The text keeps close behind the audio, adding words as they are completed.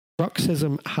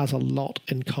bruxism has a lot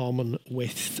in common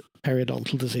with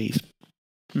periodontal disease.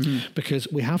 Because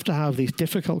we have to have these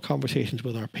difficult conversations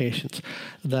with our patients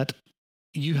that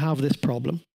you have this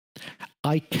problem.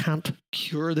 I can't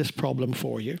cure this problem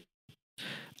for you.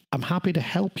 I'm happy to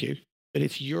help you, but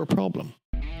it's your problem.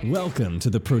 Welcome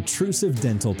to the Protrusive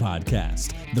Dental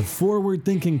Podcast, the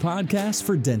forward-thinking podcast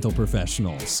for dental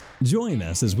professionals. Join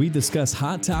us as we discuss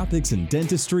hot topics in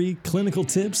dentistry, clinical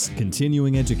tips,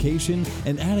 continuing education,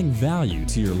 and adding value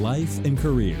to your life and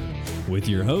career. With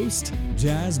your host,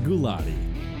 Jazz Gulati.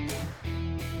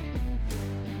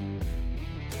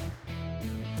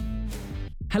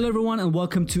 Hello everyone and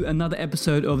welcome to another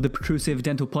episode of the Protrusive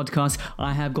Dental Podcast.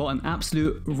 I have got an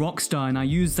absolute rock star, and I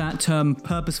use that term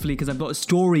purposefully because I've got a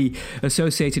story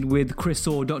associated with Chris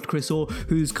Orr, Dr. Chris Orr,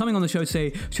 who's coming on the show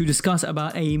today to discuss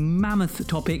about a mammoth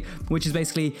topic, which is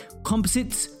basically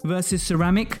composites versus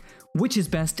ceramic. Which is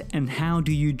best and how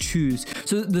do you choose?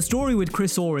 So the story with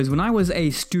Chris Orr is when I was a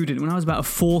student, when I was about a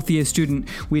fourth year student,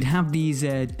 we'd have these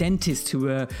dentists who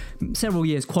were several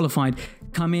years qualified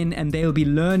come in and they'll be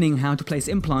learning how to place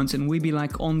implants, and we'd be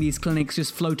like on these clinics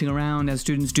just floating around as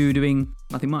students do, doing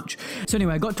nothing much. So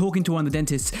anyway, I got talking to one of the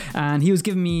dentists and he was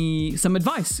giving me some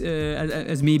advice.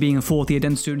 As me being a fourth year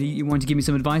dental student, he wanted to give me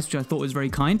some advice, which I thought was very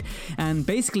kind. And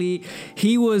basically,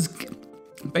 he was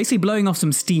blowing off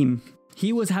some steam.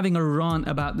 He was having a rant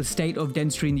about the state of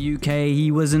dentistry in the UK.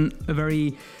 He wasn't a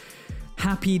very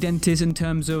happy dentist in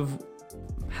terms of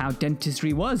how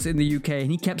dentistry was in the UK.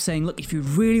 And he kept saying, look, if you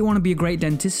really want to be a great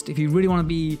dentist, if you really want to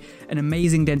be an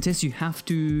amazing dentist, you have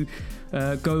to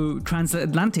go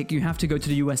transatlantic. You have to go to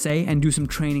the USA and do some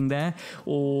training there,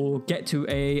 or get to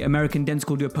a American dental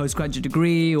school, do a postgraduate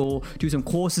degree, or do some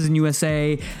courses in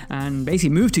USA, and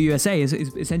basically move to USA is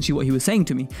essentially what he was saying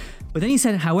to me. But then he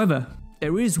said, however,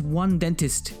 there is one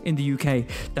dentist in the UK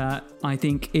that I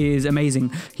think is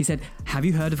amazing. He said, have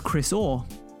you heard of Chris Orr?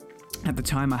 At the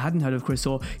time, I hadn't heard of Chris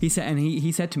Orr. He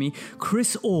said to me,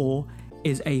 Chris Orr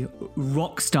is a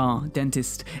rock star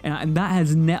dentist. And that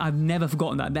has I've never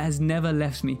forgotten that. That has never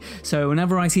left me. So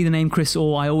whenever I see the name Chris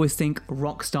Orr, I always think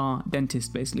rock star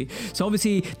dentist, basically. So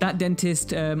obviously, that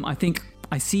dentist, I think,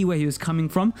 I see where he was coming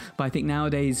from, but I think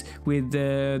nowadays with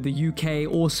the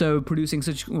UK also producing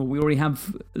we already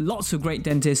have lots of great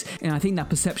dentists, and I think that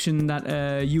perception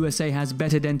that USA has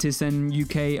better dentists than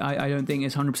UK, I don't think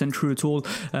is 100% true at all.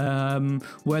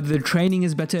 Whether the training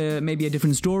is better, maybe a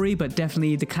different story, but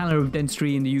definitely the caliber of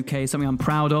dentistry in the UK is something I'm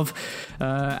proud of,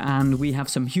 and we have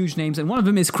some huge names, and one of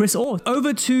them is Chris Orr.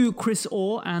 Over to Chris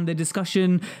Orr and the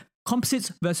discussion,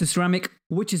 composites versus ceramic,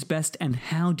 which is best and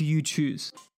how do you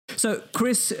choose? So,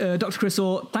 Chris, Dr. Chris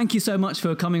Orr, thank you so much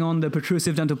for coming on the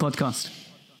Protrusive Dental Podcast.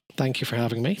 Thank you for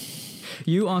having me.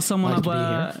 You are someone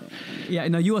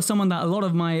you are someone that a lot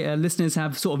of my listeners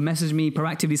have sort of messaged me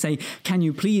proactively saying, can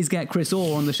you please get Chris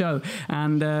Orr on the show?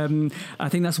 And I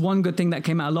think that's one good thing that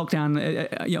came out of lockdown.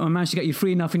 I managed to get you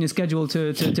free enough in your schedule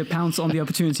to pounce on the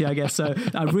opportunity, I guess. So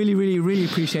I really, really, really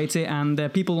appreciate it.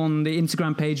 And people on the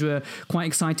Instagram page were quite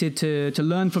excited to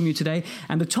learn from you today.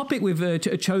 And the topic we've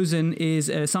chosen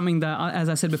is something that, as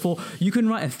I said before, you can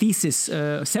write a thesis,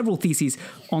 several theses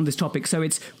on this topic. So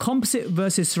it's composite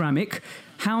versus ceramic.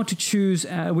 How to choose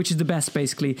which is the best,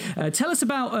 basically. Tell us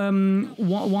about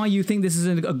why you think this is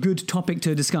a good topic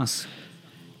to discuss.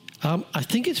 I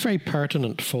think it's very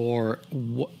pertinent for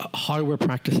how we're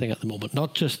practicing at the moment,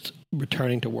 not just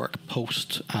returning to work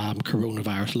post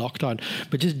coronavirus lockdown,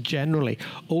 but just generally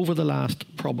over the last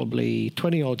probably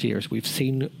 20 odd years, we've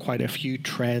seen quite a few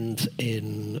trends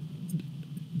in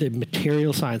the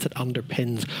material science that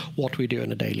underpins what we do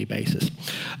on a daily basis.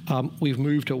 We've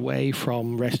moved away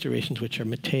from restorations which are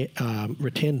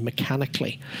retained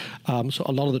mechanically. So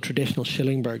a lot of the traditional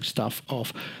Schillingberg stuff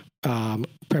of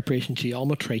preparation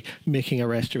geometry, making a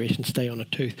restoration stay on a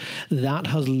tooth, that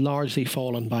has largely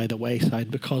fallen by the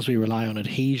wayside because we rely on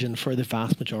adhesion for the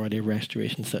vast majority of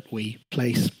restorations that we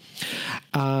place.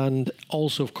 And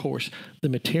also, of course, the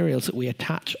materials that we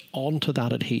attach onto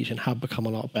that adhesion have become a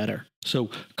lot better.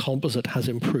 So composite has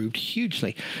improved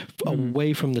hugely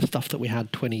away from the stuff that we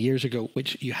had 20 years ago,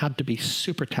 which you had to be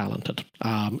super talented,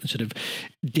 sort of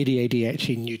Didier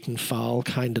Dietschy, Newton Fowle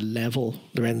kind of level,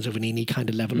 Lorenzo Vanini kind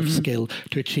of level of skill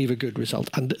to achieve a good result.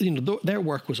 And their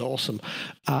work was awesome,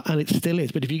 and it still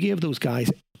is. But if you gave those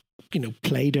guys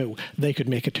Play-Doh, they could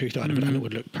make a tooth out of it and it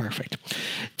would look perfect.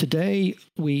 Today,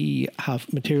 we have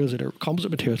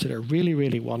composite materials that are really,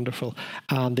 really wonderful,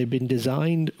 and they've been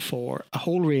designed for a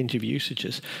whole range of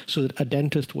usages so that a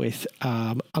dentist with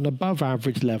an above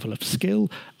average level of skill,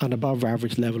 an above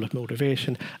average level of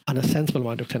motivation, and a sensible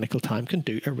amount of clinical time can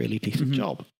do a really decent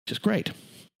job, which is great.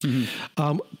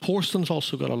 Porcelain's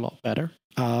also got a lot better.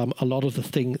 A lot of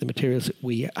the materials that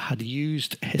we had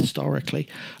used historically,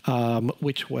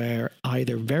 which were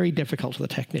either very difficult for the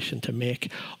technician to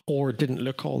make or didn't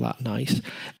look all that nice,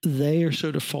 they are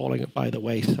sort of falling by the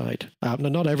wayside. Now,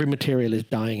 not every material is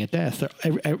dying a death.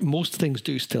 Most things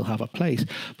do still have a place,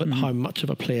 but how much of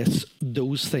a place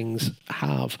those things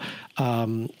have,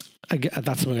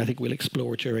 that's something I think we'll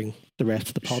explore during the rest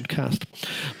of the podcast.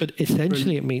 But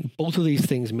essentially, both of these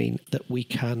things mean that we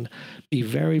can be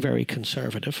very, very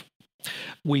conservative.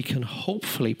 We can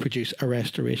hopefully produce a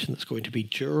restoration that's going to be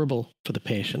durable for the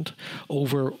patient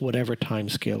over whatever time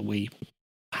scale we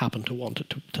happen to want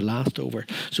it to last over.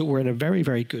 So we're in a very,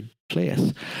 very good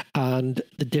place. And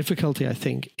the difficulty, I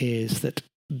think, is that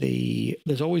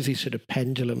there's always these sort of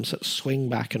pendulums that swing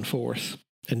back and forth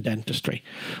in dentistry.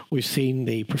 We've seen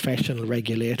the professional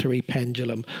regulatory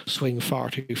pendulum swing far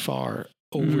too far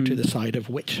over to the side of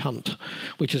witch hunt,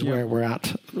 which is where we're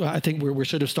at. I think we're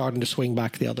sort of starting to swing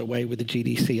back the other way with the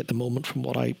GDC at the moment, from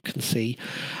what I can see.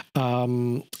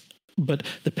 But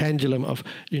the pendulum of,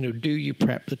 do you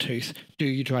prep the tooth? Do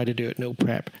you try to do it no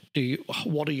prep?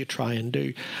 What do you try and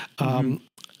do?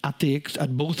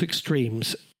 At both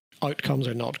extremes, outcomes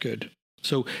are not good.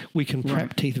 So we can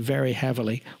prep teeth very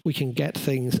heavily. We can get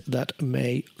things that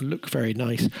may look very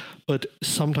nice. But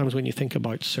sometimes when you think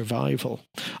about survival,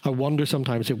 I wonder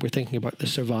sometimes if we're thinking about the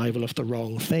survival of the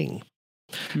wrong thing.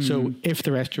 So if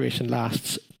the restoration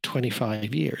lasts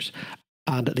 25 years,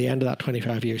 and at the end of that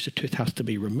 25 years, the tooth has to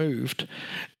be removed,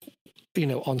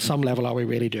 on some level, are we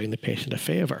really doing the patient a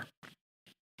favor?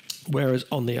 Whereas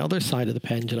on the other side of the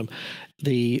pendulum,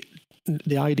 the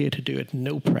idea to do it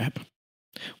no prep,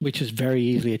 which is very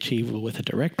easily achievable with a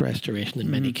direct restoration in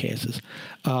many cases.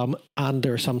 And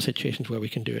there are some situations where we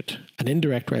can do it, an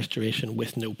indirect restoration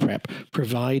with no prep,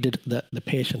 provided that the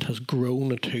patient has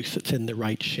grown a tooth that's in the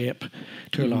right shape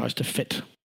to allow us to fit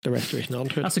the restoration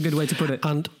onto it. That's a good way to put it.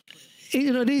 And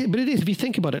it is, if you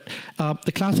think about it,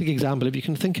 the classic example, if you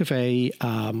can think of a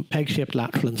peg-shaped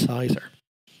lateral incisor,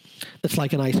 that's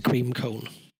like an ice cream cone.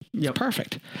 Yep.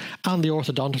 Perfect. And the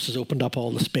orthodontist has opened up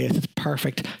all the space. It's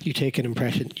perfect. You take an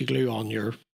impression, you glue on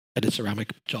your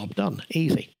ceramic, job done.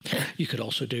 Easy. You could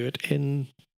also do it in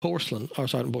porcelain,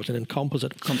 in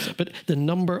composite. But the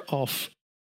number of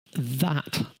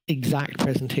that exact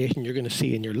presentation you're going to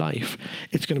see in your life,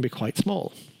 it's going to be quite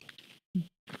small.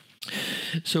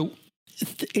 So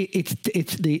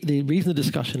it's the reason the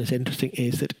discussion is interesting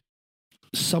is that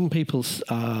some people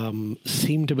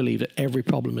seem to believe that every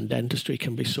problem in dentistry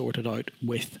can be sorted out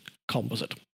with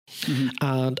composite.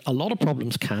 And a lot of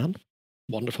problems can.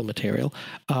 Wonderful material.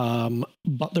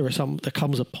 But there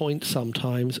comes a point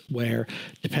sometimes where,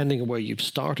 depending on where you've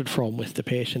started from with the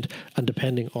patient and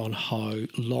depending on how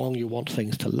long you want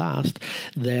things to last,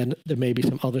 then there may be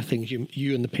some other things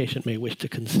you and the patient may wish to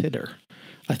consider,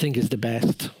 I think is the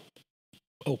best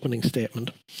opening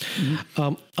statement.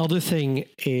 Other thing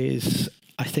is,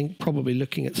 I think, probably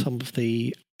looking at some of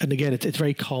the, and again, it's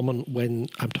very common when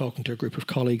I'm talking to a group of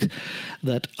colleagues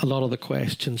that a lot of the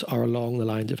questions are along the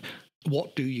lines of,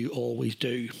 what do you always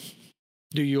do?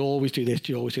 Do you always do this?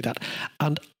 Do you always do that?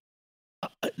 And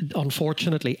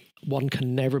unfortunately, one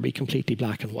can never be completely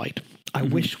black and white. I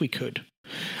wish we could.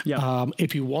 Yeah.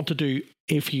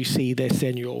 If you see this,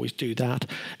 then you always do that.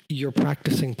 You're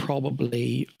practicing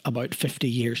probably about 50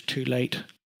 years too late.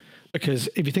 Because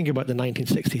if you think about the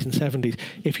 1960s and 70s,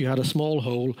 if you had a small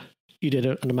hole, you did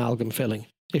an amalgam filling.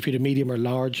 If you had a medium or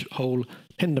large hole,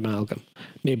 pinned amalgam.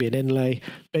 Maybe an inlay,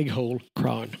 big hole,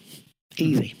 crown.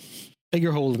 Easy.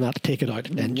 Bigger hole than that to take it out.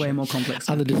 Way more complex.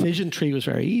 And the decision tree was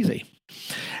very easy.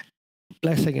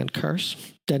 Blessing and curse.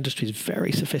 Dentistry is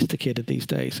very sophisticated these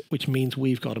days, which means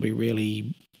we've got to be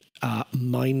really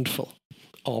mindful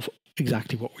of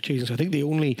exactly what we're choosing. So I think the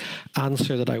only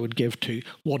answer that I would give to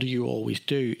what do you always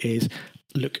do is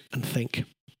look and think.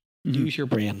 Use your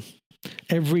brain.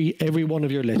 Every one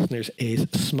of your listeners is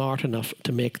smart enough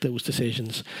to make those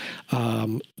decisions.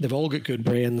 They've all got good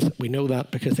brains. We know that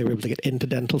because they were able to get into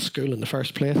dental school in the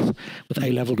first place with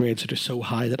A-level grades that are so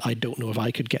high that I don't know if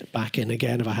I could get back in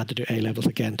again if I had to do A-levels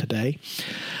again today.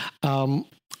 And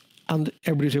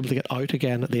everybody's able to get out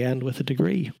again at the end with a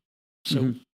degree.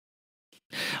 So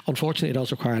unfortunately, it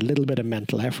does require a little bit of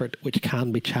mental effort, which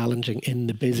can be challenging in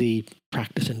the busy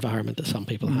practice environment that some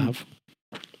people have.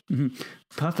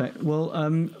 Perfect. Well,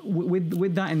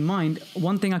 with that in mind,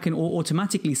 one thing I can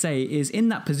automatically say is, in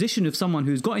that position of someone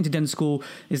who's got into dental school,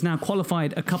 is now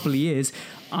qualified a couple of years,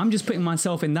 I'm just putting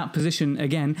myself in that position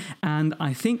again. And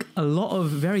I think a lot of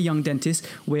very young dentists,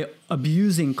 we're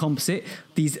abusing composite.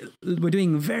 We're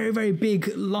doing very, very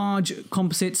big, large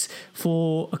composites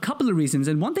for a couple of reasons.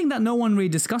 And one thing that no one really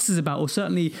discusses about, or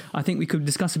certainly I think we could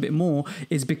discuss a bit more,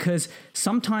 is because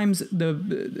sometimes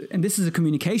and this is a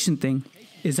communication thing,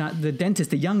 is that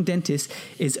the young dentist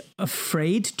is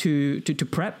afraid to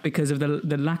prep because of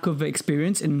the lack of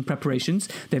experience in preparations.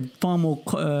 They're far more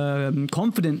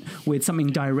confident with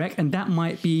something direct, and that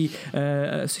might be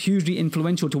hugely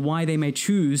influential to why they may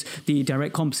choose the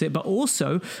direct composite. But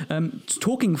also,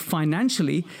 talking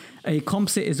financially, a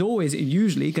composite is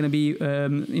usually going to be,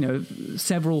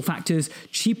 several factors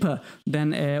cheaper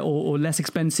than or less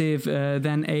expensive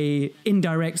than a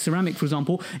indirect ceramic, for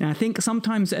example. And I think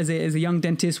sometimes as a young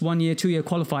dentist, 1 year, 2 year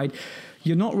qualified,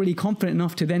 you're not really confident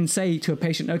enough to then say to a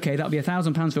patient, okay, that'll be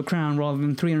 £1,000 for a crown rather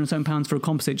than £307 for a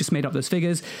composite. Just made up those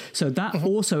figures. So that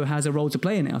also has a role to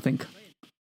play in it, I think.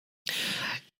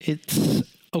 It's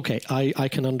okay. I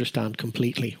can understand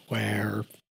completely where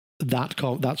that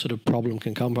sort of problem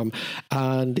can come from.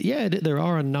 And yeah, there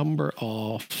are a number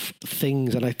of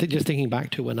things, and I think just thinking back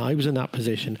to when I was in that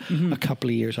position a couple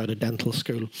of years out of dental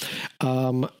school,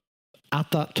 at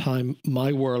that time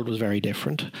my world was very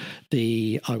different.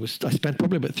 I spent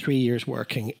probably about 3 years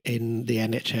working in the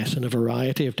NHS in a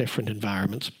variety of different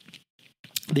environments.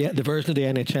 The version of the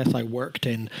NHS I worked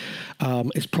in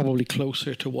is probably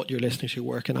closer to what your listeners who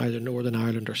work in either Northern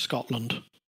Ireland or Scotland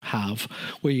have,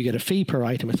 where you get a fee per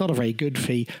item. It's not a very good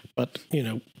fee, but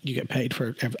you get paid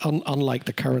for unlike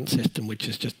the current system, which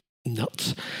is just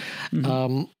nuts.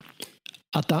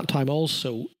 At that time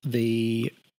also,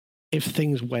 if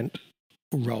things went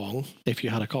wrong, if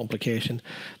you had a complication,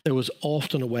 there was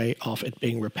often a way of it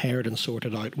being repaired and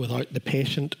sorted out without the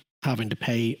patient having to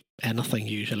pay anything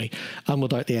usually, and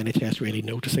without the NHS really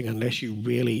noticing, unless you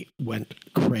really went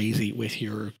crazy with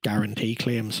your guarantee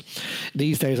claims.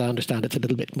 These days I understand it's a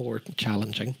little bit more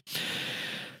challenging,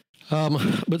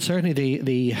 but certainly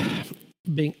the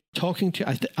being talking to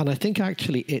and I think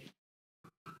actually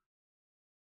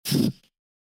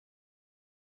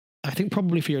I think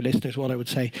probably for your listeners, what I would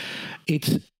say,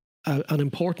 it's an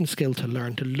important skill to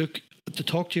learn, to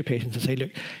talk to your patients and say,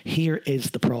 look, here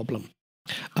is the problem.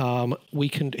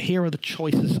 Here are the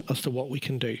choices as to what we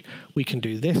can do. We can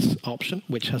do this option,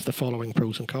 which has the following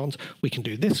pros and cons. We can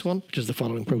do this one, which has the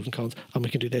following pros and cons, and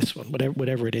we can do this one,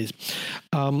 whatever it is.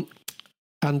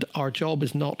 And our job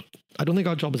is not, I don't think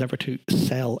our job is ever to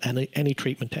sell any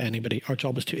treatment to anybody. Our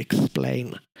job is to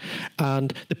explain.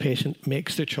 And the patient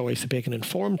makes their choice, they make an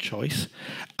informed choice.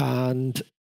 And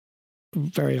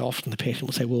very often the patient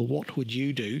will say, well, what would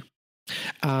you do?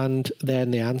 And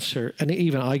then the answer, and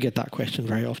even I get that question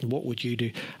very often, what would you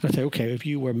do? And I say, okay, if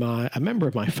you were a member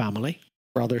of my family,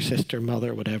 brother, sister,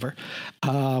 mother, whatever,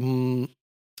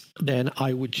 then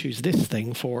I would choose this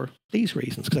thing for these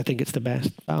reasons, because I think it's the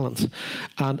best balance.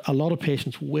 And a lot of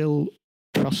patients will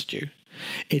trust you.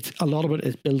 A lot of it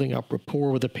is building up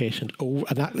rapport with the patient, and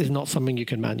that is not something you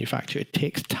can manufacture. It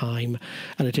takes time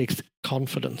and it takes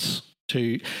confidence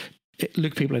to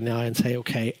look people in the eye and say,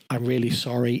 okay, I'm really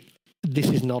sorry. This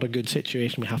is not a good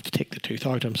situation. We have to take the tooth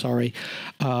out. I'm sorry.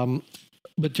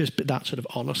 But just that sort of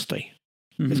honesty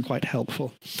is quite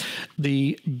helpful.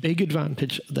 The big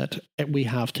advantage that we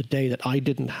have today that I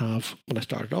didn't have when I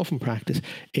started off in practice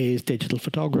is digital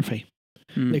photography.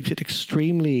 Makes it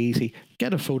extremely easy.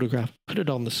 Get a photograph, put it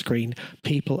on the screen.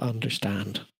 People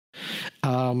understand.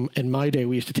 In my day,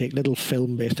 we used to take little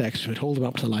film-based extras, we'd hold them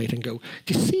up to the light and go,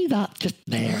 do you see that just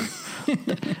there?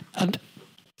 And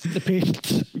the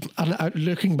patients, and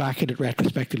looking back at it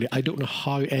retrospectively, I don't know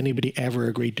how anybody ever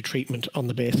agreed to treatment on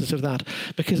the basis of that,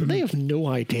 because they have no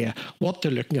idea what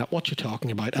they're looking at, what you're talking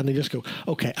about, and they just go,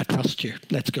 okay, I trust you,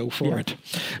 let's go for it.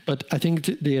 But I think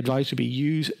the advice would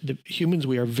be humans,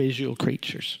 we are visual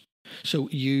creatures. So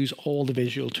use all the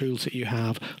visual tools that you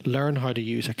have, learn how to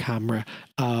use a camera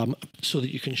so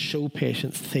that you can show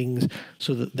patients things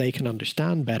so that they can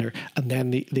understand better, and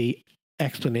then the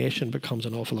explanation becomes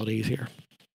an awful lot easier.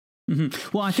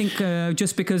 Well, I think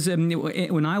just because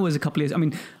when I was a couple of years, I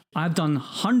mean, I've done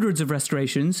hundreds of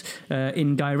restorations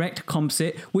in direct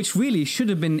composite, which really should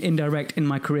have been indirect in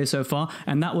my career so far.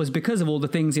 And that was because of all the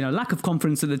things, lack of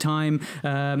confidence at the time,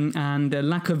 and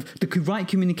lack of the right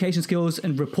communication skills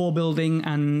and rapport building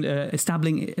and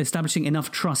establishing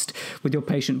enough trust with your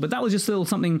patient. But that was just a little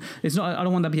something. It's not. I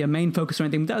don't want that to be a main focus or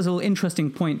anything. But that was a little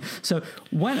interesting point. So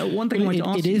one thing I wanted to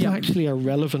ask you. It is actually a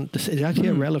relevant. It's actually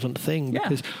a relevant thing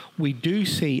because we do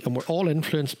see, and we're all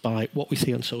influenced by what we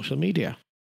see on social media.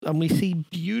 And we see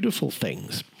beautiful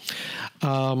things.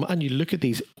 And you look at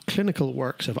these clinical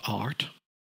works of art,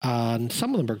 and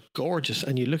some of them are gorgeous.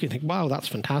 And you look and think, wow, that's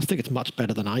fantastic. It's much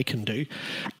better than I can do.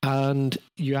 And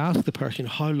you ask the person,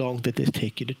 how long did this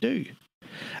take you to do?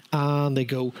 And they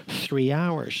go 3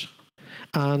 hours.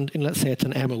 And let's say it's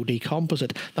an MOD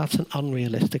composite. That's an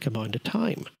unrealistic amount of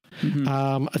time.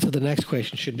 So the next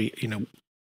question should be,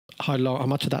 how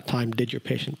much of that time did your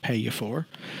patient pay you for?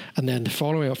 And then the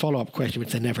follow-up question,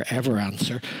 which they never ever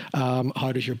answer,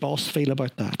 how does your boss feel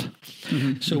about that?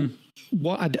 So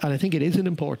and I think it is an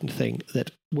important thing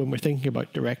that when we're thinking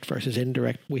about direct versus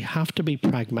indirect, we have to be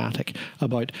pragmatic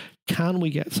about, can we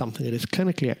get something that is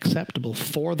clinically acceptable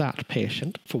for that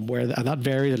patient, and that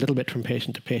varies a little bit from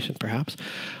patient to patient perhaps.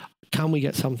 Can we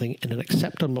get something in an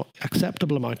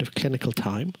acceptable amount of clinical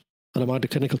time, an amount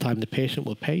of clinical time the patient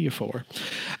will pay you for?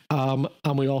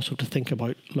 And we also have to think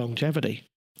about longevity.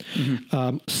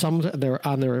 There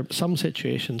are some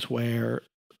situations where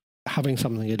having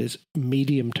something that is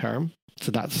medium term,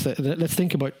 so let's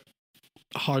think about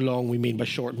how long we mean by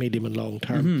short, medium, and long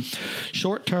term.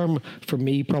 Short term for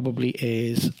me probably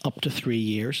is up to 3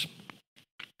 years.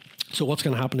 So what's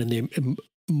going to happen in the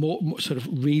sort of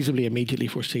reasonably immediately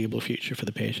foreseeable future for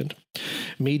the patient?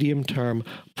 Medium term,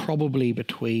 probably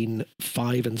between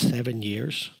 5 and 7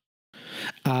 years,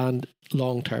 and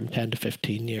long term, 10 to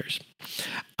 15 years.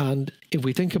 And if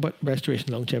we think about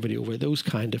restoration longevity over those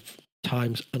kind of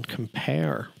times and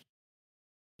compare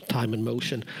time and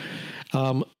motion,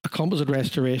 a composite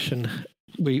restoration,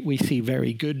 we see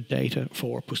very good data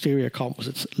for posterior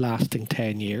composites lasting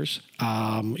 10 years.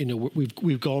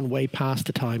 We've gone way past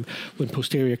the time when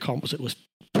posterior composite was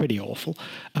pretty awful.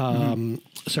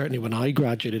 Certainly when I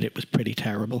graduated, it was pretty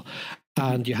terrible.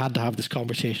 And you had to have this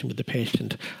conversation with the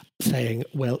patient saying,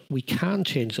 well, we can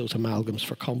change those amalgams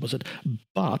for composite,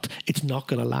 but it's not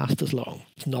going to last as long.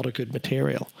 It's not a good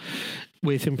material.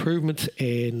 With improvements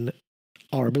in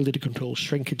our ability to control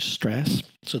shrinkage stress,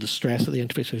 so the stress at the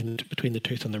interface between the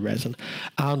tooth and the resin,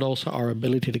 and also our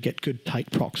ability to get good tight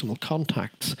proximal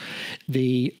contacts,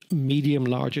 the medium,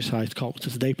 larger sized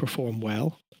composites, they perform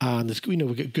well. And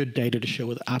we get good data to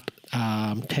show that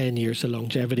at 10 years, the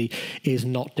longevity is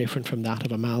not different from that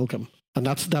of amalgam. And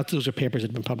those are papers that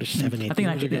have been published 7-8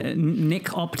 years ago. Nick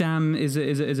Opdam is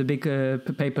a big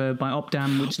paper by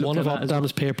Opdam. Which one of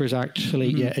Opdam's papers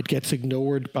actually, it gets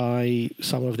ignored by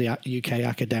some of the UK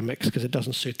academics because it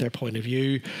doesn't suit their point of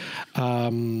view.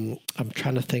 I'm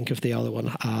trying to think of the other one.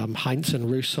 Heinz and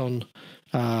Russon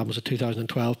was a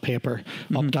 2012 paper.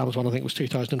 Opdam's one, I think, was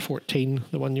 2014,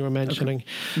 the one you were mentioning.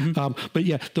 But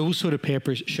yeah, those sort of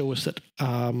papers show us that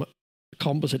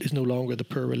composite is no longer the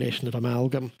poor relation of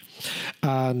amalgam.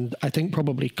 And I think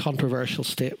probably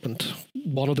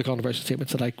one of the controversial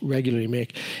statements that I regularly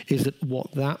make is that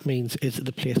what that means is that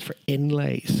the place for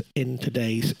inlays in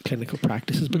today's clinical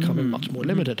practice is becoming much more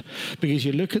limited, because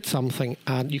you look at something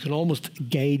and you can almost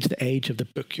gauge the age of the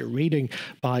book you're reading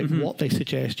by what they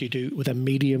suggest you do with a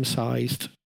medium-sized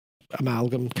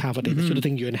amalgam cavity, the sort of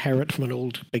thing you inherit from an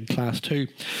old big class 2.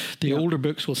 The older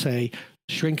books will say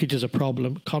shrinkage is a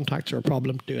problem, contacts are a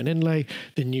problem, do an inlay.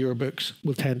 The newer books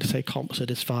will tend to say composite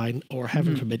is fine, or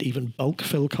heaven forbid, even bulk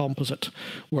fill composite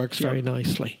works very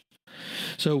nicely.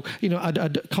 So,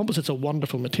 composite's a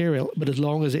wonderful material, but as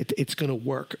long as it's going to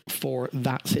work for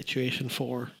that situation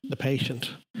for the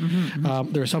patient.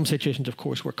 There are some situations, of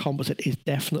course, where composite is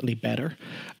definitely better.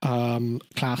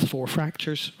 Class 4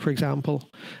 fractures, for example.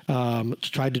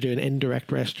 Try to do an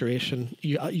indirect restoration.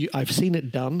 I've seen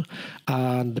it done,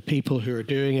 and the people who are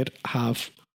doing it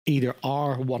either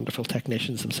are wonderful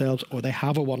technicians themselves, or they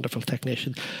have a wonderful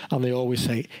technician, and they always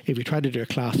say, if you try to do a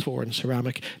class 4 in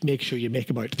ceramic, make sure you make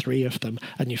about 3 of them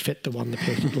and you fit the one the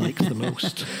patient likes the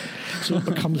most. So it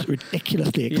becomes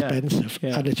ridiculously expensive,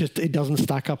 and it doesn't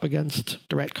stack up against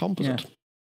direct composite.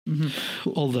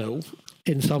 Although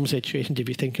in some situations, if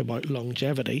you think about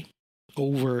longevity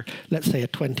over, let's say, a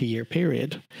 20-year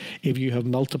period, if you have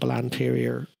multiple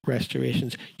anterior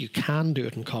restorations, you can do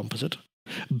it in composite,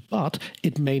 but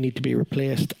it may need to be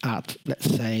replaced at, let's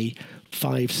say,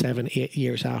 5, 7, 8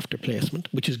 years after placement,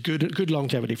 which is good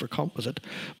longevity for composite.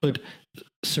 But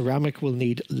ceramic will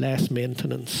need less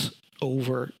maintenance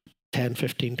over 10,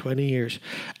 15, 20 years.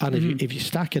 And if you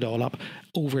stack it all up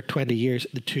over 20 years,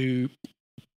 the two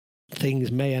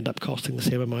things may end up costing the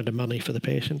same amount of money for the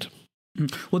patient.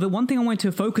 Well, the one thing I wanted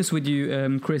to focus with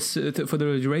you, Chris, for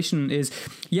the duration is,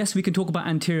 yes, we can talk about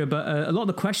anterior, but a lot of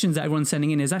the questions that everyone's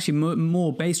sending in is actually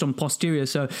more based on posterior.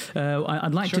 So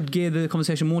I'd like to gear the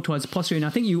conversation more towards posterior. And I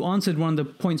think you answered one of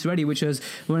the points already, which was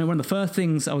one of the first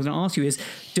things I was going to ask you is,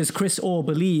 does Chris Orr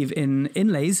believe in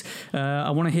inlays?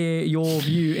 I want to hear your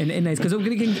view in inlays,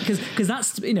 because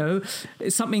that's,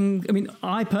 it's something. I mean,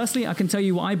 I personally, I can tell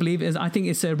you what I believe is, I think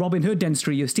it's a Robin Hood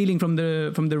dentistry. You're stealing from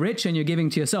the rich and you're giving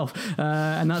to yourself.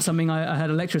 And that's something I had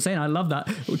a lecturer saying. I love that.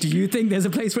 Do you think there's a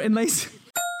place for inlays?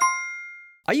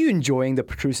 Are you enjoying the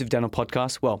Protrusive Dental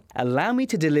Podcast? Well, allow me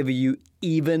to deliver you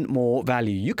even more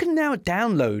value. You can now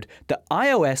download the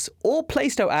iOS or Play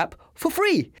Store app for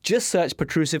free. Just search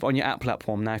Protrusive on your app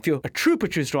platform. Now, if you're a true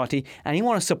Protruserati and you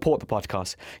want to support the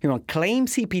podcast, you want to claim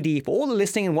CPD for all the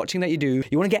listening and watching that you do,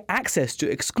 you want to get access to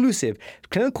exclusive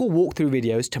clinical walkthrough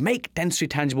videos to make dentistry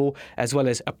tangible, as well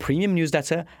as a premium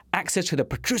newsletter, access to the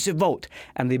Protrusive Vault,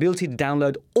 and the ability to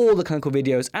download all the clinical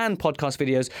videos and podcast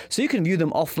videos so you can view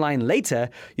them offline later,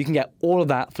 you can get all of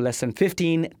that for less than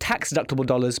 $15 tax-deductible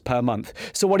dollars per month.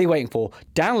 So what are you waiting for?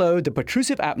 Download the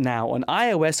Protrusive app now on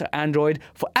iOS or Android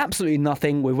for absolutely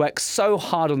nothing. We worked so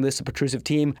hard on this, the Protrusive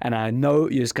team, and I know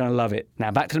you're just going to love it.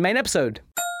 Now back to the main episode.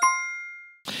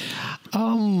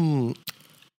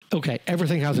 Okay,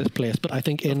 everything has its place, but I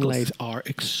think inlays are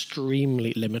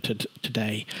extremely limited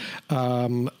today.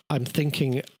 I'm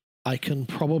thinking I can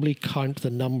probably count the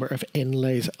number of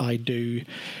inlays I do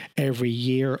every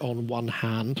year on one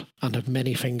hand and have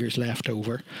many fingers left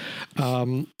over.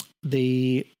 In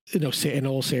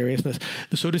all seriousness,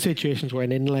 the sort of situations where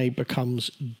an inlay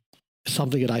becomes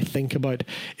something that I think about,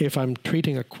 if I'm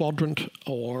treating a quadrant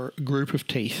or group of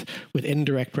teeth with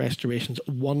indirect restorations,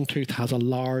 one tooth has a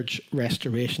large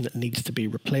restoration that needs to be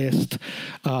replaced.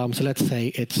 So let's say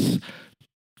it's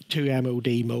 2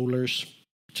 MOD molars.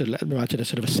 So imagine a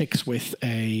sort of a 6 with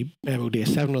a MOD, a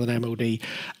 7 with an MOD,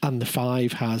 and the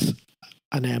 5 has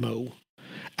an MO.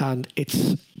 And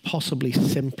it's possibly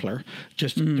simpler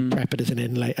just to prep it as an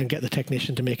inlay and get the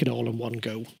technician to make it all in one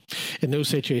go. In those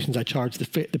situations, I charge the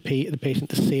patient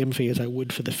the same fee as I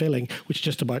would for the filling, which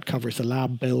just about covers the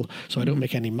lab bill, so I don't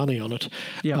make any money on it.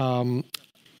 Yeah.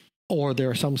 Or there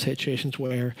are some situations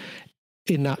where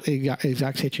in that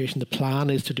exact situation, the plan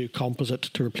is to do composite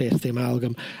to replace the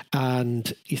amalgam,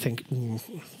 and you think,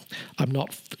 I'm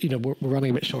not, we're running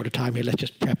a bit short of time here, let's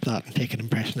just prep that and take an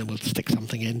impression and we'll stick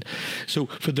something in. So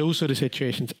for those sort of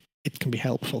situations, it can be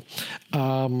helpful.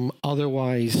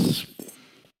 Otherwise,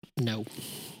 no.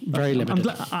 Very limited.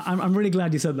 I'm really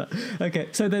glad you said that. Okay,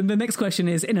 so then the next question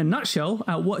is, in a nutshell,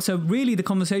 so really the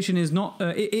conversation is not,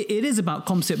 it is about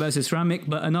composite versus ceramic,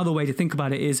 but another way to think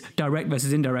about it is direct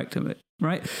versus indirect,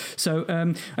 right?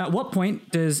 So at what point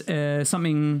does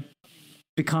something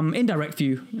become indirect for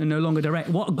you and no longer direct?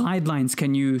 What guidelines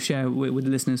can you share with the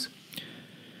listeners?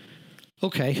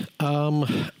 Okay,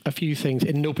 a few things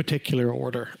in no particular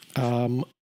order.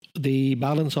 The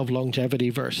balance of longevity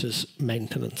versus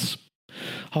maintenance.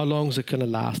 How long is it going to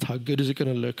last? How good is it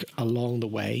going to look along the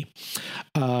way?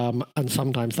 And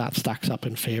sometimes that stacks up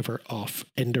in favor of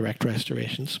indirect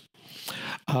restorations.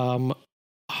 How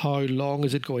long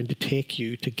is it going to take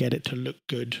you to get it to look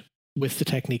good with the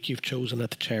technique you've chosen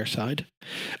at the chair side?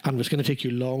 And if it's going to take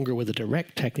you longer with a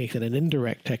direct technique than an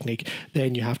indirect technique,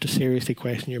 then you have to seriously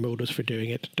question your motives for doing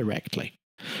it directly.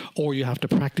 Or you have to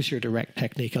practice your direct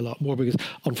technique a lot more, because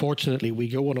unfortunately we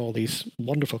go on all these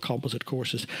wonderful composite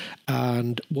courses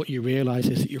and what you realize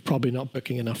is that you're probably not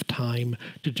booking enough time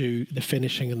to do the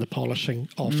finishing and the polishing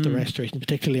of the restoration,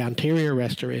 particularly anterior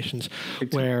restorations,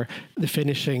 where the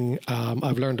finishing,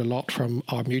 I've learned a lot from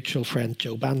our mutual friend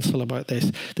Joe Bansell about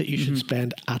this, that you should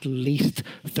spend at least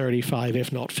 35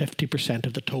 if not 50%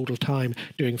 of the total time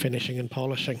doing finishing and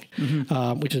polishing,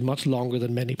 which is much longer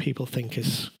than many people think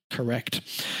is correct,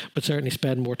 but certainly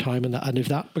spend more time in that. And if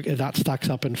that stacks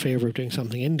up in favor of doing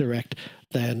something indirect,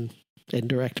 then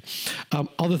indirect.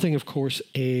 Other thing, of course,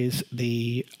 is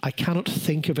I cannot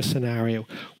think of a scenario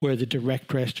where the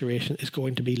direct restoration is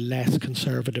going to be less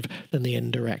conservative than the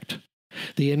indirect.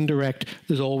 The indirect,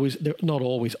 not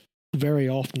always, very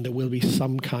often there will be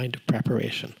some kind of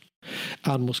preparation.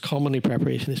 And most commonly,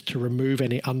 preparation is to remove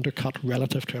any undercut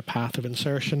relative to a path of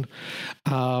insertion.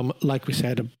 Like we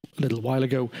said a little while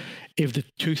ago, if the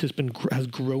tooth has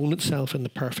grown itself in the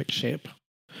perfect shape,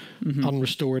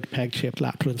 unrestored peg-shaped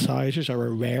lateral incisors are a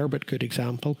rare but good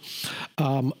example.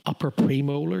 Upper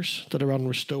premolars that are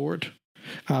unrestored.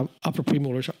 Upper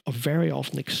premolars are very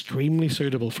often extremely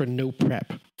suitable for no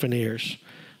prep veneers.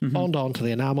 bond onto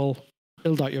the enamel,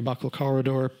 build out your buccal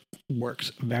corridor,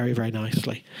 works very, very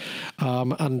nicely.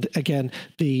 And again,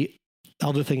 the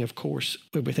other thing, of course,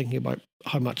 when we're thinking about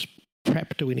how much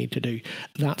prep do we need to do,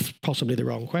 that's possibly the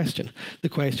wrong question. The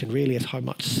question really is, how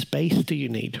much space do you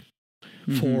need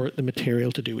for the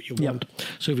material to do what you want?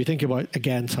 So if you think about,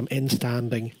 again, some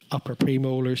in-standing upper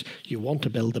premolars, you want to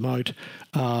build them out.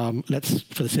 Let's,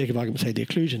 for the sake of argument, say the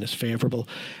occlusion is favourable.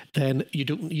 Then you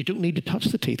don't need to touch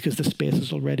the teeth because the space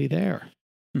is already there.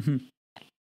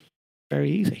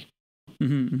 Very easy.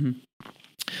 And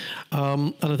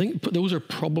I think those are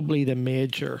probably the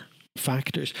major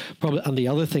factors. Probably, and the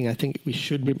other thing I think we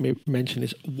should mention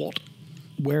is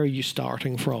where are you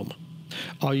starting from?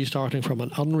 Are you starting from an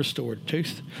unrestored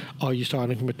tooth? Are you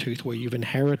starting from a tooth where you've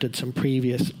inherited some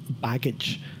previous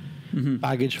baggage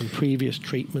from previous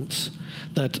treatments,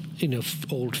 that,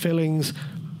 old fillings,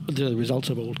 the results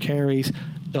of old caries?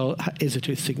 Is a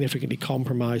tooth significantly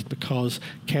compromised because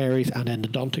caries and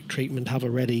endodontic treatment have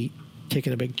already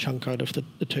taken a big chunk out of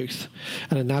the tooth?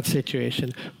 And in that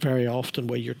situation, very often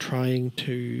where you're trying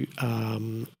to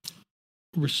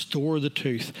restore the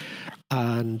tooth,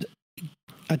 and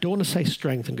I don't want to say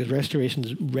strengthen, because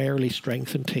restorations rarely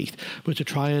strengthen teeth, but to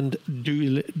try and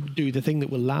do the thing that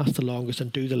will last the longest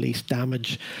and do the least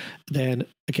damage, then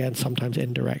again, sometimes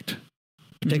indirect,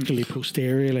 particularly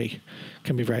posteriorly,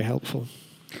 can be very helpful.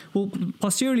 Well,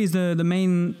 posteriorly is the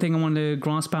main thing I want to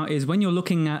grasp out is when you're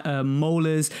looking at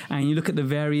molars and you look at the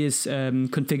various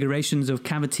configurations of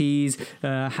cavities,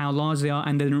 how large they are,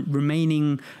 and the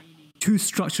remaining tooth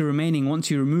structure remaining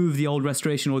once you remove the old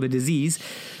restoration or the disease.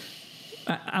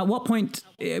 At what point,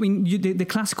 I mean, the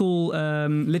classical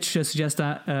literature suggests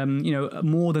that,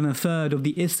 more than a third of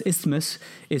the isthmus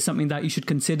is something that you should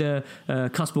consider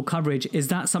cuspal coverage. Is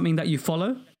that something that you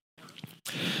follow?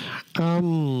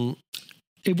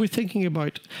 If we're thinking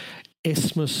about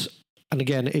isthmus, and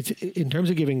again, it's in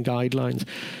terms of giving guidelines,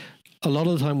 a lot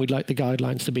of the time we'd like the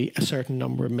guidelines to be a certain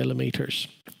number of millimeters,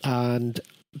 and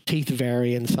teeth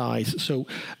vary in size. So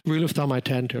rule of thumb I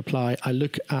tend to apply, I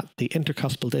look at the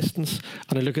intercuspal distance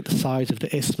and I look at the size of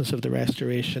the isthmus of the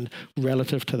restoration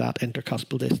relative to that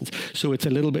intercuspal distance. So it's a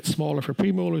little bit smaller for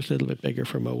premolars, a little bit bigger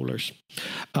for molars.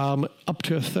 Up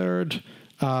to a third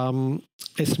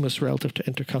isthmus relative to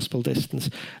intercuspal distance.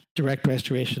 Direct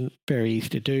restoration, very easy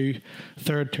to do.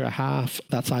 Third to a half,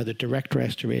 that's either direct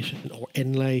restoration or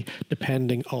inlay,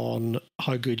 depending on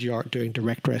how good you are at doing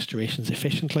direct restorations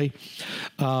efficiently.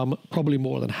 Probably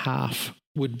more than half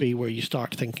would be where you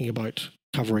start thinking about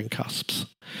covering cusps.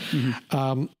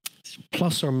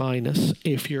 Plus or minus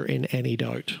if you're in any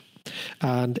doubt.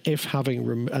 And if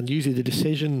having, and usually the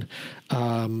decision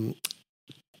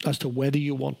as to whether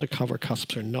you want to cover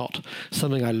cusps or not,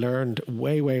 something I learned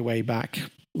way back,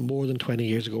 more than 20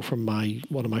 years ago, from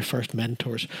one of my first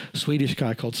mentors, a Swedish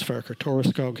guy called Sverker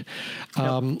Toreskog.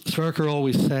 Sverker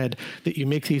always said that you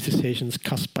make these decisions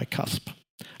cusp by cusp,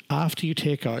 after you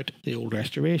take out the old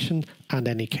restoration and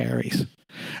any caries.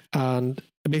 And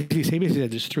basically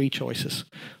said there's three choices.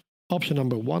 Option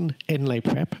number one, inlay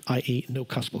prep, i.e. no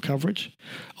cuspal coverage.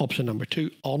 Option number two,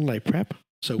 onlay prep,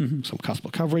 so some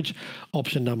cuspal coverage.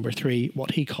 Option number three,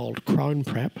 what he called crown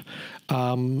prep,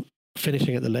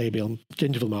 finishing at the labial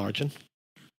gingival margin.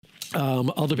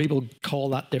 Other people call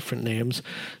that different names.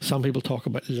 Some people talk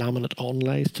about laminate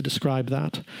onlays to describe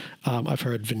that. I've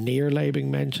heard veneer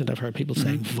labeling mentioned. I've heard people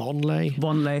saying vonlay.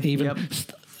 Vonlay, even.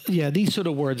 Yeah, these sort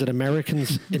of words that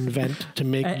Americans invent to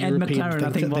make Europeans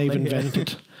think that they've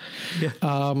invented.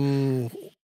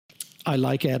 I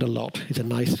like Ed a lot. He's a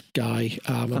nice guy.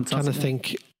 I'm trying to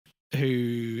think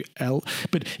who else.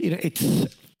 But, it's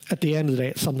at the end of the day,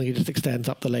 it's something that just extends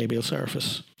up the labial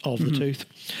surface of the tooth.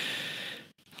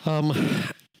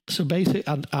 So basically,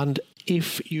 and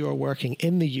if you are working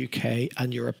in the UK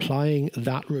and you're applying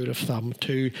that rule of thumb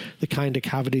to the kind of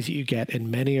cavities that you get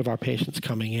in many of our patients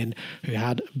coming in who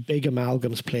had big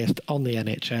amalgams placed on the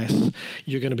NHS,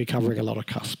 you're going to be covering a lot of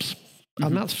cusps.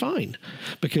 And that's fine,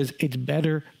 because it's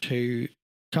better to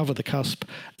cover the cusp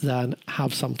than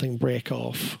have something break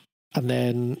off. And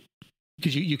then,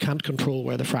 because you can't control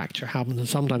where the fracture happens, and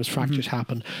sometimes fractures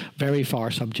happen very far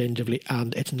subgingivally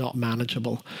and it's not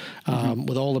manageable.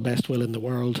 With all the best will in the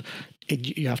world,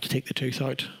 you have to take the tooth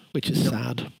out, which is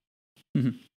sad.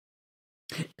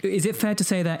 Is it fair to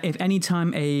say that if any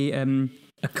time a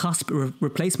cusp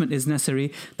replacement is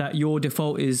necessary, that your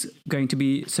default is going to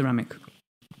be ceramic?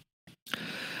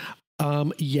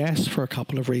 Yes, for a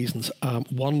couple of reasons.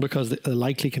 One, because the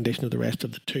likely condition of the rest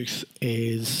of the tooth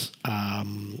is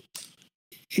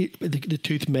the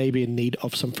tooth may be in need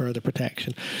of some further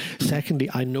protection. Secondly,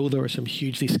 I know there are some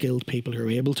hugely skilled people who are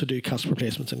able to do cusp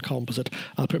replacements in composite.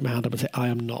 I'll put my hand up and say I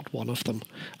am not one of them.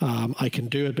 I can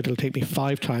do it, but it'll take me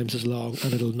 5 times as long,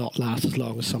 and it'll not last as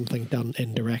long as something done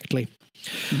indirectly.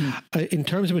 In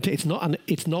terms of it's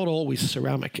not always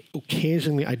ceramic.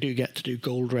 Occasionally, I do get to do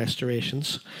gold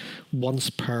restorations once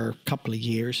per couple of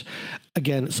years.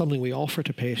 Again, it's something we offer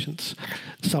to patients.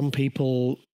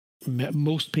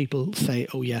 Most people say,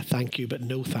 oh yeah, thank you, but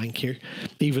no thank you.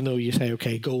 Even though you say,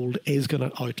 okay, gold is going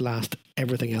to outlast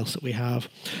everything else that we have,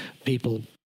 people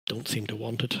don't seem to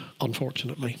want it,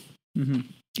 unfortunately.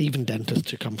 Even dentists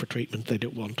who come for treatment, they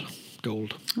don't want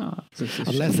gold.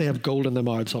 Unless they have gold in their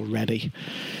mouths already.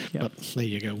 Yep. But there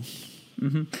you go.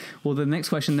 Well, the next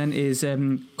question then is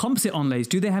composite onlays.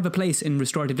 Do they have a place in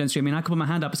restorative dentistry? I mean, I could put my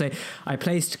hand up and say I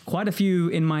placed quite a few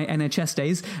in my NHS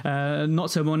days.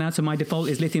 Not so more now, so my default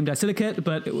is lithium disilicate.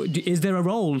 But is there a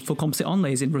role for composite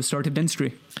onlays in restorative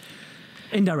dentistry?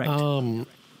 Indirect.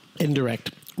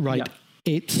 Indirect, right. Yeah.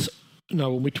 It's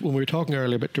no. When we were talking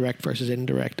earlier about direct versus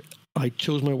indirect, I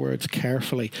chose my words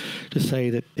carefully to say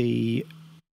that the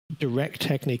direct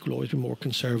technique will always be more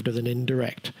conservative than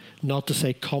indirect. Not to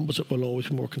say composite will always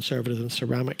be more conservative than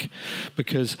ceramic,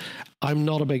 because I'm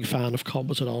not a big fan of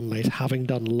composite onlays, having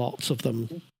done lots of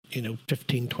them,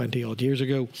 15, 20 odd years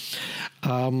ago.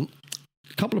 A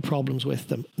couple of problems with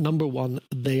them. Number one,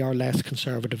 they are less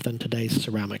conservative than today's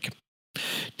ceramic.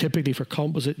 Typically for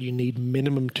composite, you need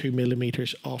minimum 2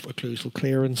 millimeters of occlusal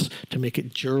clearance to make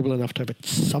it durable enough to have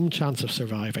some chance of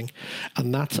surviving.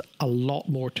 And that's a lot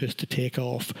more to take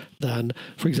off than,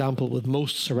 for example, with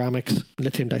most ceramics,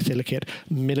 lithium disilicate,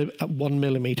 1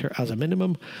 millimeter as a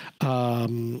minimum.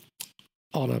 On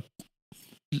a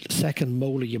second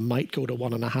molar, you might go to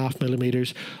 1.5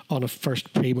 millimeters. On a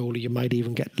first premolar, you might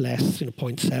even get less,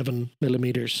 0.7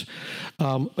 millimeters.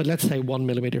 But let's say 1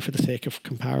 millimeter for the sake of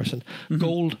comparison.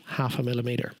 Gold, 0.5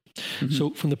 millimeter. So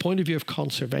from the point of view of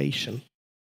conservation,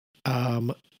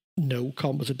 no,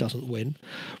 composite doesn't win.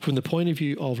 From the point of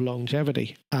view of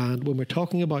longevity, and when we're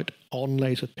talking about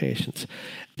onlays with patients,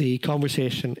 the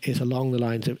conversation is along the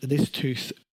lines of this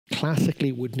tooth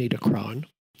classically would need a crown.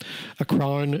 A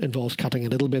crown involves cutting a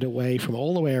little bit away from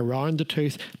all the way around the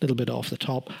tooth, a little bit off the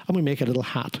top, and we make a little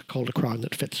hat called a crown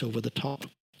that fits over the top.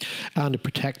 And it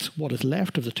protects what is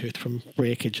left of the tooth from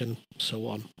breakage and so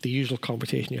on. The usual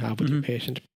conversation you have with your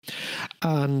patient.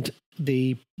 But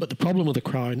the problem with the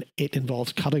crown, it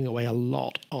involves cutting away a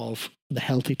lot of the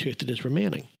healthy tooth that is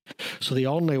remaining. So the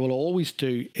onlay will always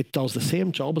it does the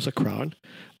same job as a crown,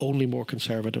 only more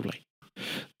conservatively.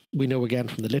 We know again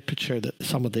from the literature that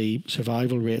some of the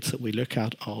survival rates that we look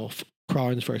at of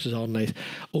crowns versus onlays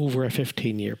over a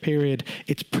 15-year period,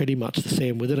 it's pretty much the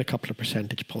same within a couple of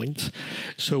percentage points.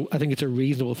 So I think it's a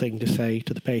reasonable thing to say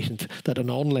to the patient that an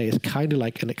onlay is kind of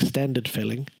like an extended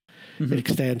filling. It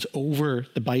extends over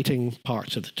the biting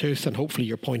parts of the tooth, and hopefully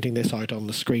you're pointing this out on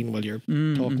the screen while you're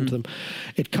talking to them.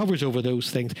 It covers over those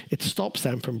things. It stops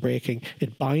them from breaking.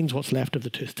 It binds what's left of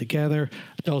the tooth together.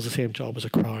 It does the same job as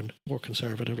a crown, more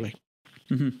conservatively.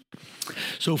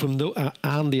 So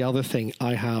and the other thing,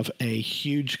 I have a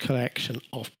huge collection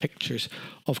of pictures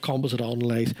of composite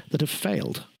onlays that have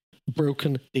failed.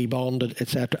 Broken, debonded,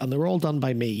 etc., and they're all done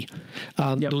by me,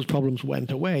 and those problems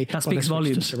went away. That speaks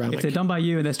volumes. If they're done by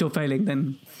you and they're still failing,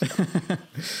 then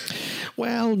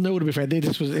well, no, to be fair,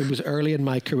 it was early in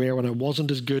my career when I wasn't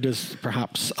as good as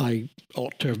perhaps I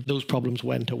ought to have. Those problems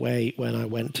went away when I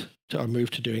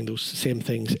moved to doing those same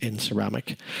things in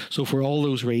ceramic. So for all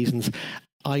those reasons,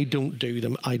 I don't do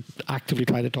them. I actively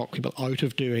try to talk people out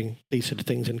of doing these sort of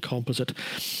things in composite.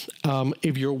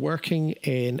 If you're working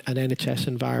in an NHS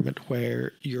environment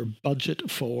where your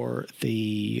budget for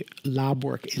the lab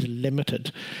work is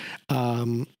limited,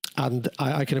 and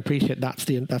I can appreciate that's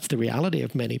the reality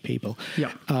of many people.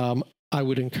 Yeah. I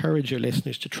would encourage your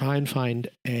listeners to try and find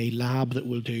a lab that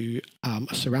will do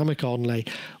a ceramic onlay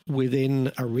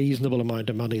within a reasonable amount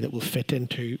of money that will fit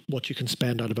into what you can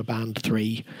spend out of a band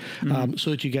 3, so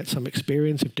that you get some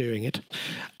experience of doing it.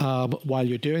 While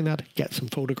you're doing that, get some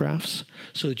photographs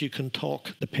so that you can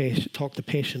talk the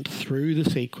patient through the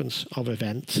sequence of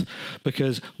events,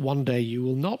 because one day you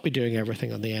will not be doing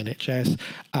everything on the NHS.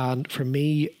 And for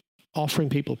me, offering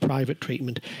people private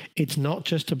treatment, it's not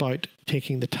just about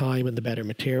taking the time and the better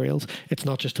materials. It's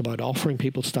not just about offering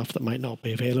people stuff that might not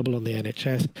be available on the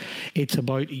NHS. It's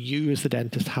about you as the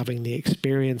dentist having the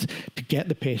experience to get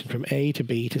the patient from A to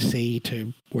B to C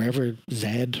to wherever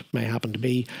Z may happen to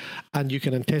be, and you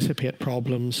can anticipate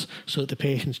problems so that the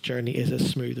patient's journey is as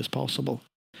smooth as possible.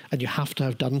 And you have to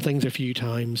have done things a few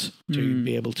times to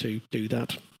be able to do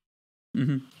that.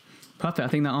 Perfect. I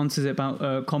think that answers it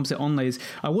about composite onlays.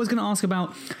 I was going to ask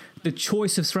about the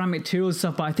choice of ceramic materials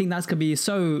stuff, but I think that's going to be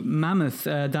so mammoth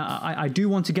that I do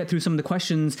want to get through some of the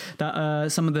questions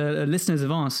that some of the listeners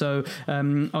have asked. So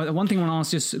one thing I want to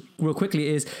ask just real quickly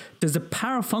is, does the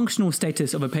parafunctional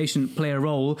status of a patient play a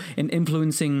role in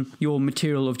influencing your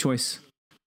material of choice?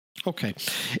 Okay,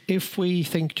 if we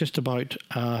think just about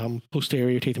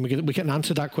posterior teeth, and we can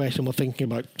answer that question while thinking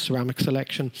about ceramic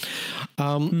selection.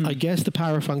 I guess the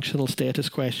parafunctional status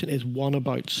question is one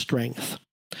about strength,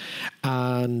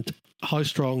 and how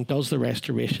strong does the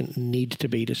restoration need to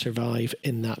be to survive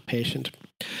in that patient?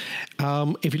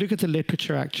 If you look at the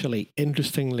literature, actually,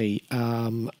 interestingly,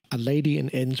 a lady in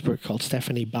Innsbruck called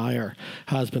Stephanie Bayer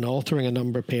has been authoring a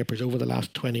number of papers over the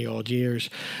last 20 odd years.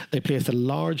 They placed a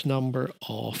large number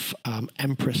of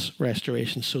Empress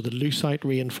restorations, so the lucite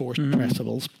reinforced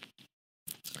pressables,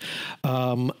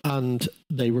 and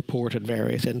they reported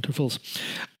various intervals.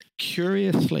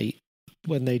 Curiously,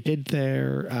 when they did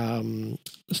their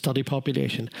study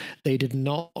population, they did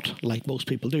not, like most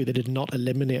people do, they did not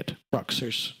eliminate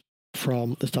bruxers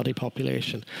from the study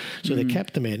population. So they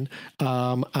kept them in.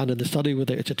 And in the study,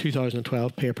 it's a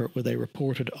 2012 paper where they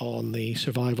reported on the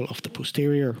survival of the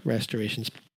posterior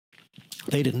restorations.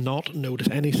 They did not notice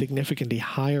any significantly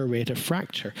higher rate of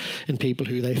fracture in people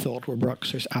who they thought were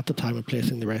bruxers at the time of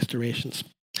placing the restorations.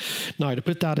 Now, to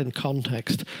put that in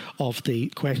context of the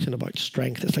question about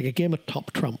strength, it's like a game of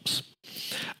top trumps.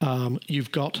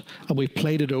 You've got, and we've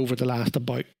played it over the last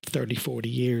about 30, 40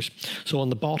 years. So on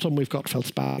the bottom, we've got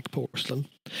feldspathic porcelain.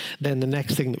 Then the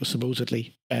next thing that was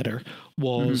supposedly better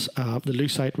was the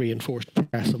lucite reinforced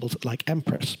pressables like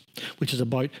Empress, which is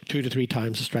about 2 to 3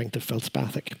 times the strength of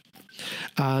feldspathic.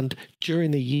 And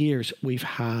during the years, we've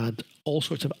had all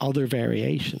sorts of other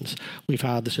variations. We've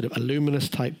had the sort of aluminous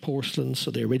type porcelain, so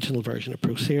the original version of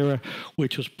Procera,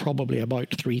 which was probably about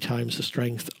 3 times the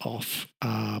strength of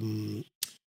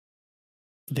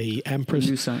the Empress.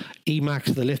 Lucite.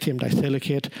 Emax, the lithium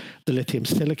disilicate, the lithium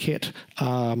silicate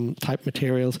type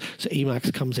materials. So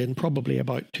Emax comes in probably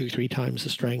about 2-3 times the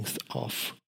strength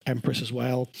of Empress as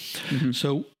well.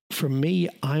 So for me,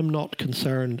 I'm not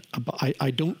concerned about,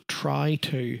 I don't try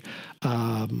to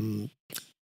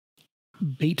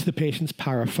beat the patient's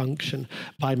parafunction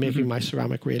by making my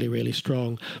ceramic really, really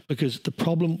strong, because the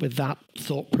problem with that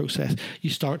thought process, you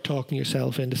start talking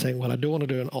yourself into saying, well, I don't want to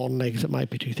do an onlay because it might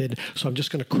be too thin, so I'm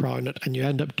just going to crown it, and you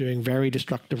end up doing very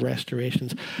destructive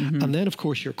restorations. And then, of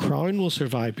course, your crown will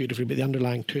survive beautifully, but the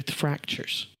underlying tooth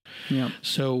fractures.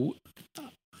 So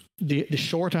the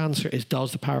short answer is,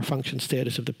 does the parafunction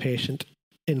status of the patient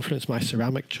influence my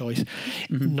ceramic choice?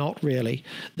 Not really.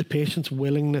 The patient's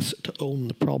willingness to own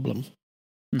the problem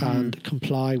and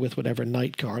comply with whatever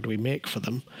night guard we make for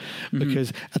them.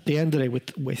 Because at the end of the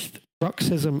day, with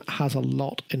bruxism has a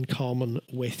lot in common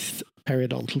with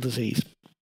periodontal disease.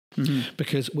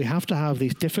 Because we have to have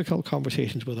these difficult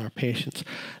conversations with our patients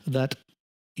that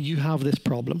you have this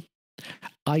problem.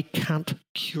 I can't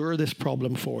cure this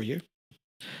problem for you.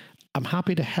 I'm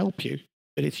happy to help you,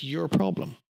 but it's your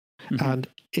problem. And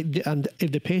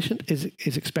if the patient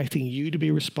is expecting you to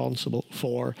be responsible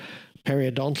for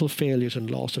periodontal failures and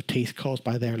loss of teeth caused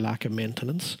by their lack of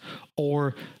maintenance,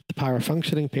 or the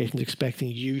parafunctioning patient is expecting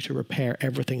you to repair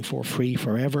everything for free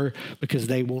forever because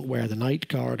they won't wear the night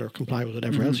guard or comply with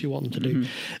whatever else you want them to do,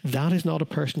 that is not a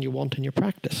person you want in your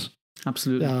practice.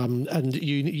 Absolutely. And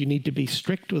you need to be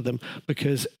strict with them,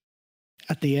 because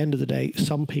at the end of the day,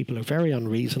 some people are very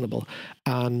unreasonable,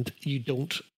 and you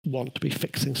don't want to be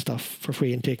fixing stuff for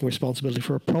free and taking responsibility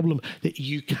for a problem that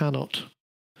you cannot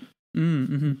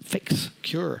fix,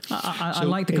 cure. I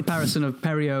like the comparison of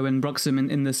perio and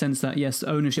bruxism in the sense that, yes,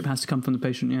 ownership has to come from the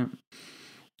patient.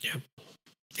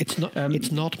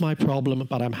 It's not my problem,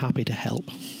 but I'm happy to help.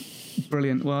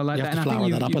 Brilliant. Well, I like you that. have to flower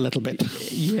that up a little bit.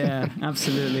 Yeah,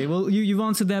 absolutely. Well, you've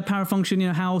answered their parafunction.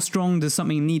 How strong does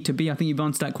something need to be? I think you've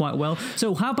answered that quite well.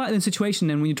 So how about the situation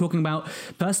then when you're talking about,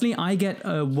 personally, I get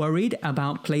worried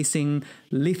about placing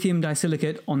lithium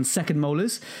disilicate on second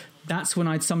molars. That's when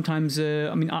I'd sometimes,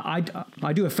 I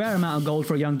do a fair amount of gold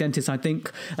for a young dentist, I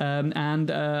think.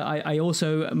 I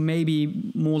also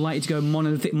maybe more likely to go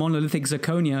monolithic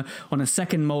zirconia on a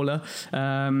second molar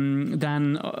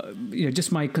than,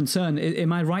 just my concern.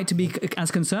 Am I right to be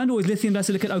as concerned, or is lithium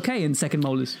disilicate okay in second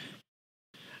molars?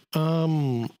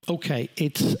 Okay,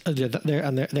 it's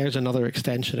there's another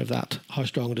extension of that how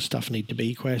strong does stuff need to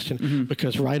be question,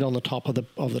 because right on the top of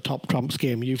the top trumps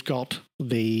game, you've got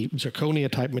the zirconia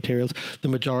type materials, the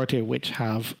majority of which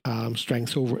have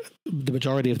strengths over, the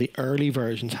majority of the early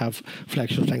versions have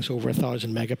flexural strengths over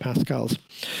 1,000 megapascals.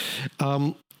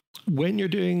 when you're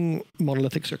doing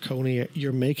monolithic zirconia,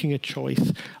 you're making a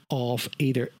choice of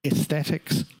either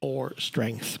aesthetics or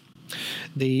strength.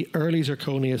 The early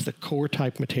zirconias, the core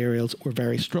type materials, were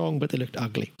very strong, but they looked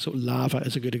ugly. So lava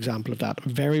is a good example of that.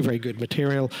 Very, very good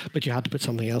material, but you had to put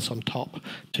something else on top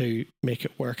to make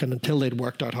it work. And until they'd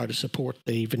worked out how to support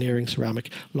the veneering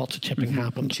ceramic, lots of chipping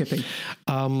happened.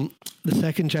 The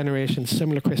second generation,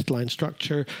 similar crystalline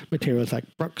structure, materials like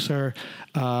Bruxer,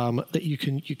 that you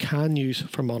can use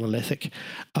for monolithic.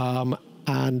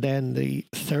 And then the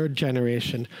third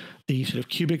generation, the sort of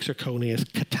cubic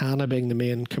zirconias, Katana being the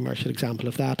main commercial example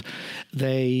of that,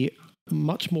 they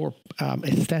much more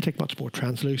aesthetic, much more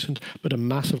translucent, but a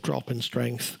massive drop in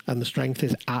strength. And the strength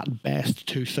is at best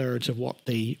 2/3 of what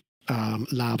the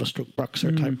lava stroke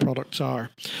Bruxer type products are.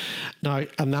 Now,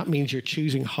 and that means you're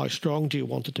choosing how strong do you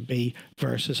want it to be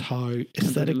versus how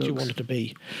aesthetic do you want it to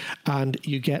be. And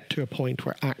you get to a point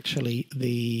where actually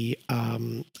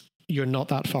you're not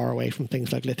that far away from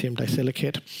things like lithium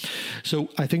disilicate. So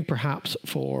I think perhaps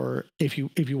if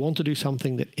you want to do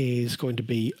something that is going to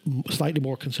be slightly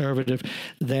more conservative,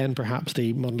 then perhaps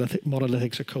the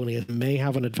monolithic zirconia may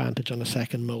have an advantage on a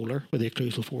second molar where the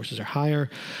occlusal forces are higher.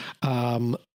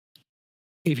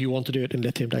 If you want to do it in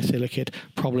lithium disilicate,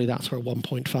 probably that's where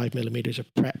 1.5 millimeters of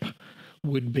prep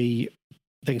would be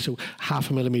things. So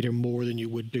 0.5 millimeter more than you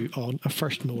would do on a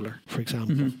first molar, for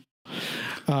example.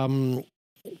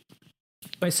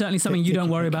 But it's certainly something you don't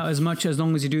worry about as much as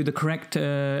long as you do the correct,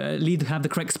 have the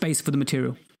correct space for the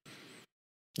material.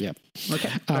 Yeah.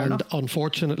 Okay. And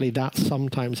unfortunately, that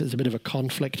sometimes is a bit of a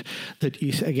conflict that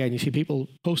you see people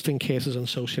posting cases on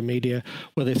social media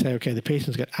where they say, okay, the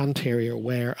patient's got anterior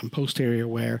wear and posterior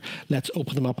wear. Let's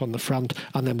open them up on the front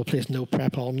and then we'll place no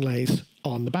prep onlays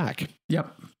on the back.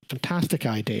 Yep. Fantastic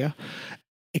idea.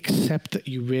 Except that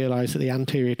you realize that the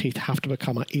anterior teeth have to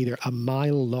become either a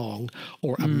mile long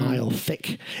or a mile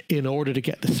thick in order to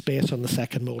get the space on the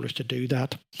second molars to do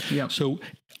that. Yep. So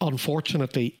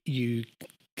unfortunately,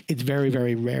 it's very,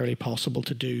 very rarely possible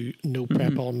to do no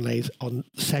prep onlays on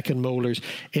second molars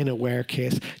in a wear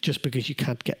case just because you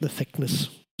can't get the thickness,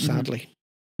 sadly.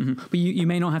 But you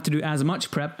may not have to do as much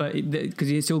prep, but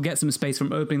because you still get some space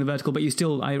from opening the vertical. But you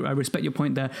still, I respect your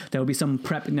point there. There will be some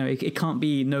prep. No, it can't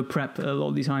be no prep a lot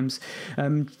of these times. Now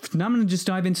I'm going to just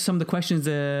dive into some of the questions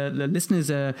the listeners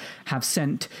have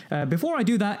sent. Before I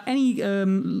do that, any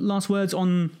last words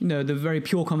on the very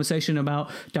pure conversation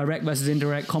about direct versus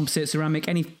indirect, composite, ceramic?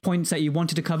 Any points that you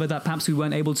wanted to cover that perhaps we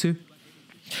weren't able to?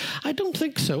 I don't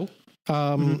think so.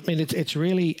 I mean, it's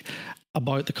really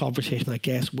about the conversation, I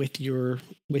guess, with your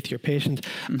patient.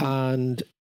 And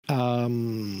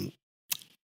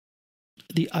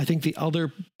I think the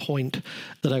other point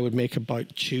that I would make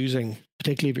about choosing,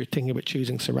 particularly if you're thinking about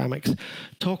choosing ceramics,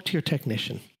 talk to your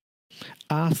technician.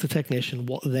 Ask the technician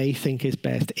what they think is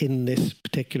best in this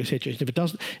particular situation.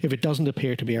 If it doesn't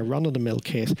appear to be a run-of-the-mill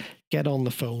case, get on the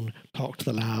phone, talk to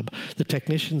the lab. The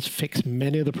technicians fix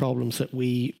many of the problems that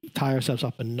we tie ourselves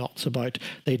up in knots about.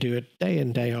 They do it day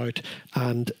in, day out,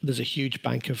 and there's a huge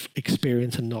bank of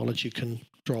experience and knowledge you can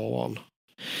draw on.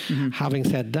 Having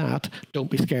said that, don't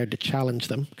be scared to challenge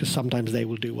them, because sometimes they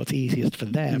will do what's easiest for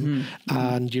them,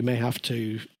 and you may have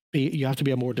to be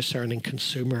a more discerning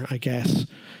consumer, I guess,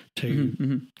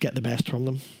 to get the best from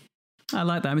them. I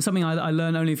like that. I mean, something I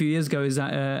learned only a few years ago is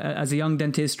that as a young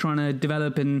dentist trying to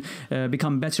develop and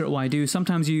become better at what I do,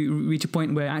 sometimes you reach a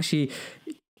point where actually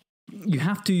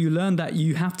you learn that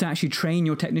you have to actually train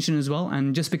your technician as well.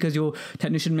 And just because your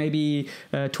technician may be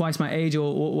twice my age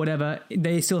or whatever,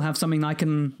 they still have something they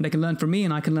can learn from me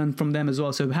and I can learn from them as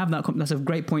well. So have that's a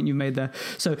great point you made there.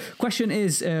 So question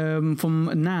is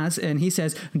from Naz, and he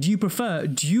says, do you prefer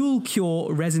dual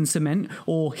cure resin cement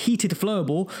or heated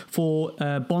flowable for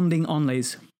bonding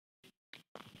onlays?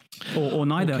 Or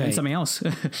neither, and something else.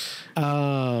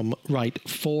 Right.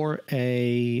 For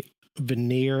a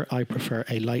veneer, I prefer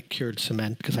a light cured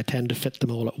cement because I tend to fit them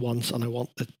all at once and I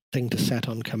want the thing to set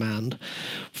on command.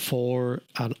 For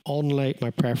an onlay,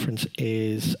 my preference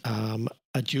is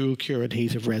a dual cure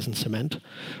adhesive resin cement,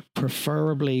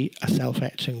 preferably a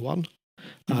self-etching one.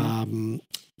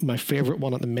 My favorite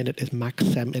one at the minute is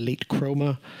Maxem Elite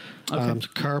Chroma. It's a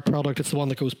Kerr product. It's the one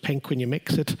that goes pink when you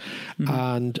mix it.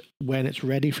 And when it's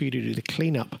ready for you to do the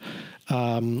cleanup,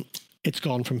 it's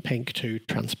gone from pink to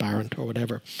transparent or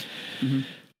whatever.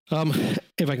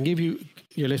 If I can give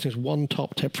your listeners one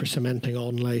top tip for cementing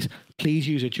onlays, Please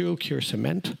use a dual cure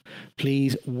cement.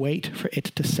 Please wait for it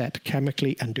to set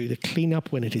chemically and do the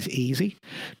cleanup when it is easy.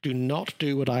 Do not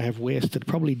do what I have wasted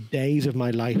probably days of my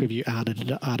life if you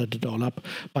added it all up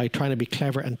by trying to be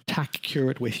clever and tack cure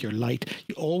it with your light.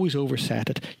 You always overset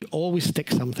it. You always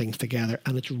stick some things together,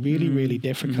 and it's really, really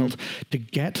difficult to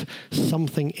get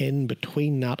something in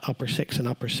between that upper 6 and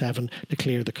upper 7 to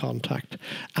clear the contact.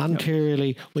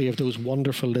 Anteriorly, we have those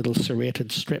wonderful little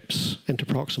serrated strips,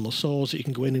 interproximal saws that you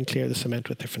can go in and clear the cement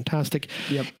with. They're fantastic.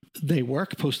 They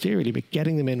work posteriorly, but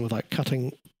getting them in without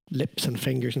cutting lips and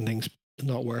fingers and things is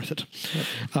not worth it.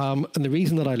 And the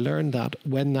reason that I learned that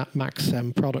when that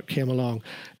Maxxem product came along,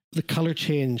 the color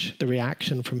change, the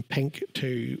reaction from pink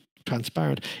to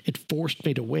transparent, it forced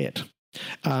me to wait.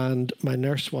 And my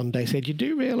nurse one day said, you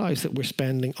do realize that we're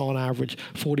spending on average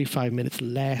 45 minutes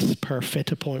less per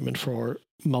fit appointment for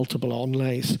multiple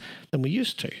onlays than we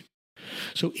used to.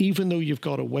 So even though you've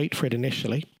got to wait for it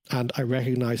initially, and I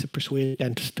recognize that persuading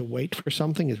dentists to wait for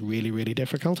something is really, really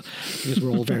difficult because we're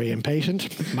all very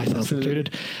impatient, myself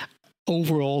included.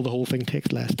 Overall, the whole thing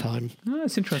takes less time. Oh,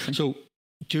 that's interesting. So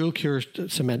dual cure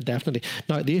cement, definitely.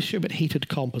 Now, the issue about heated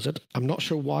composite, I'm not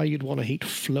sure why you'd want to heat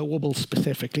flowable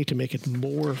specifically to make it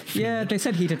more fluid. Yeah, they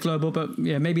said heated flowable, but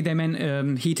yeah, maybe they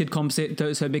meant heated composite,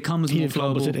 so it becomes heated more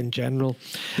flowable. Composite in general.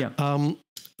 Yeah.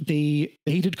 The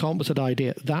heated composite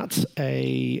idea, that's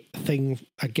a thing,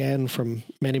 again, from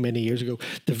many, many years ago.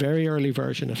 The very early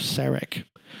version of CEREC,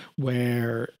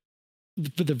 where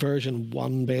the version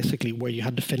 1, basically, where you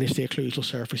had to finish the occlusal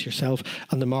surface yourself,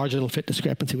 and the marginal fit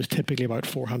discrepancy was typically about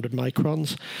 400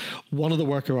 microns. One of the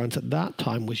workarounds at that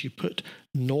time was you put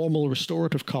normal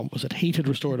restorative composite, heated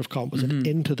restorative composite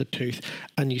into the tooth,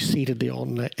 and you seated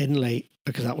the inlay,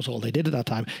 because that was all they did at that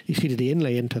time. You seated the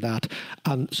inlay into that,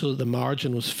 and so the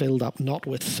margin was filled up not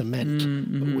with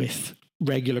cement, but with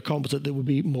regular composite that would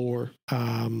be more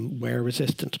wear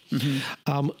resistant.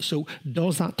 So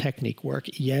does that technique work?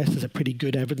 Yes, there's a pretty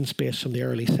good evidence base from the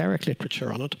early CEREC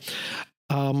literature on it.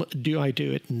 Do I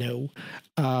do it? No.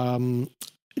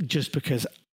 Just because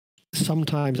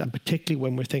sometimes, and particularly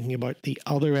when we're thinking about the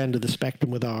other end of the spectrum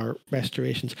with our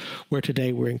restorations, where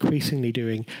today we're increasingly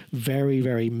doing very,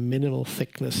 very minimal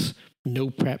thickness, no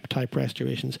prep type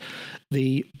restorations.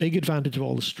 The big advantage of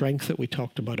all the strength that we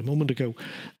talked about a moment ago,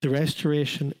 the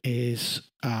restoration is,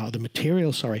 the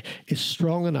material, is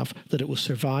strong enough that it will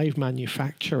survive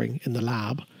manufacturing in the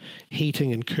lab,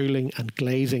 heating and cooling and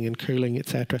glazing and cooling,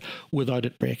 etc., without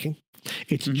it breaking.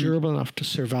 It's durable enough to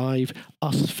survive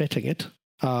us fitting it.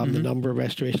 The number of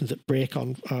restorations that break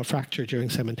on fracture during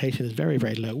cementation is very,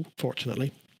 very low,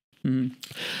 fortunately. And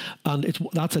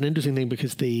that's an interesting thing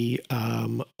because the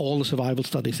all the survival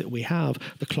studies that we have,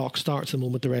 the clock starts the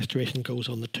moment the restoration goes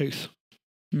on the tooth.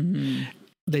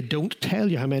 They don't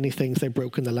tell you how many things they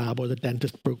broke in the lab or the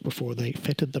dentist broke before they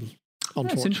fitted them,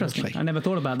 unfortunately. That's interesting. I never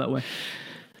thought about it that way.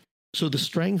 So the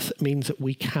strength means that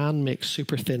we can make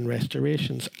super thin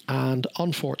restorations, and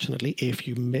unfortunately, if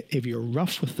you're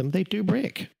rough with them, they do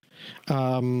break.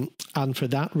 And for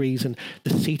that reason, the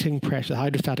seating pressure, the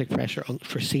hydrostatic pressure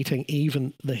for seating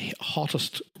even the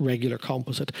hottest regular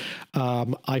composite,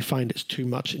 I find it's too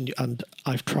much, and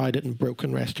I've tried it in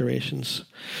broken restorations.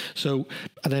 So,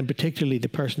 and then particularly the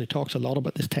person who talks a lot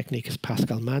about this technique is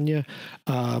Pascal Magne.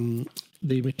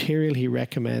 The material he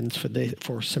recommends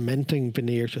for cementing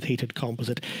veneers with heated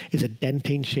composite is a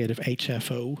dentine shade of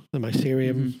HFO, the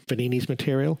Mycerium Vanini's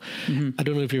material. I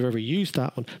don't know if you've ever used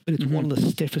that one, but it's one of the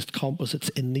stiffest composites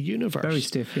in the universe. Very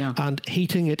stiff, yeah. And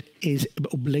heating it is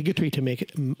obligatory to make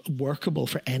it workable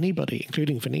for anybody,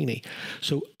 including Vanini.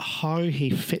 So how he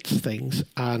fits things,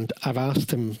 and I've asked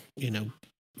him,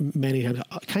 many times,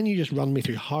 can you just run me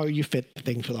through how you fit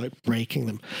things without breaking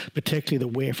them, particularly the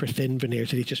wafer thin veneers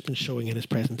that he's just been showing in his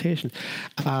presentation?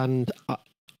 And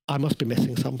I must be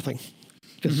missing something.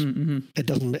 It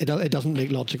doesn't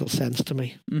make logical sense to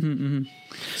me.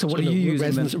 So what are you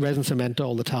using? Resin cement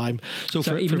all the time. So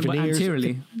even for veneers,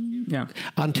 anteriorly,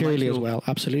 anteriorly as well,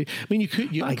 absolutely. I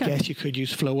mean, I guess you could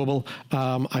use flowable.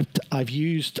 I've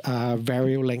used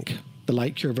Variolink, the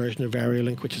light cure version of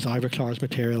Variolink, which is Ivoclar's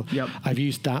material. I've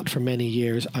used that for many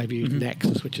years. I've used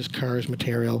Nexus, which is Kerr's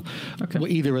material.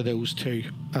 Either of those two.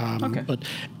 But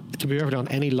to be perfectly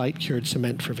honest, any light cured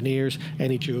cement for veneers,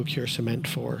 any dual cure cement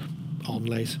for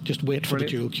onlays. Just wait for the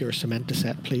dual cure cement to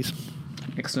set, please.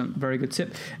 Excellent, very good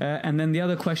tip. And then the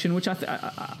other question, which I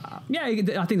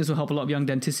think this will help a lot of young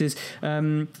dentists, is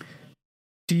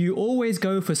do you always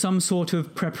go for some sort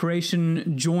of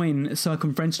preparation join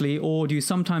circumferentially, or do you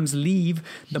sometimes leave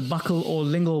the buccal or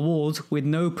lingual walls with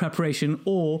no preparation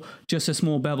or just a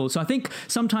small bevel? So I think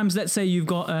sometimes, let's say you've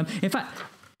got, in fact,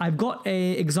 I've got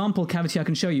a example cavity I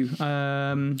can show you.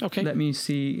 Okay. Let me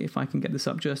see if I can get this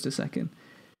up just a second.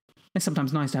 It's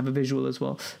sometimes nice to have a visual as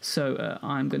well. So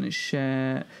I'm going to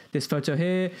share this photo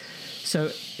here. So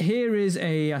here is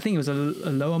I think it was a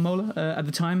lower molar at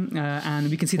the time, and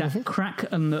we can see that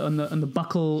crack on the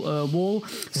buccal wall.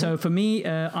 So for me,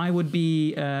 I would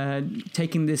be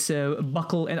taking this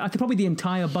buccal, and I think probably the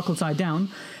entire buccal side down,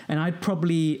 and I'd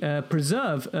probably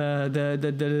preserve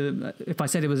the if I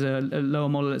said it was a lower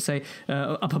molar, let's say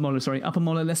upper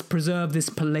molar. Let's preserve this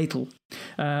palatal.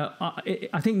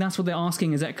 I think that's what they're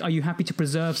asking. Is that, are you happy to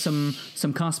preserve some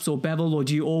cusps or bevel, or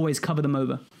do you always cover them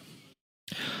over?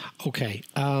 Okay.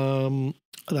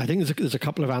 I think there's a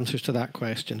couple of answers to that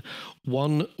question.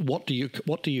 One, what do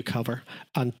you cover?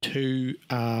 And two,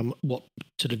 what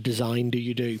sort of design do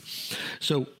you do?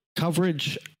 So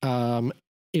coverage,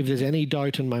 if there's any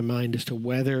doubt in my mind as to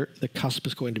whether the cusp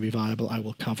is going to be viable, I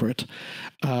will cover it.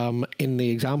 In the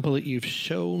example that you've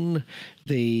shown,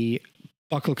 the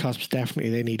buccal cusps, definitely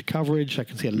they need coverage. I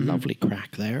can see a lovely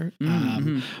crack there.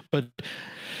 But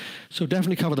so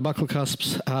definitely cover the buccal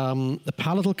cusps. The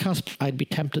palatal cusp, I'd be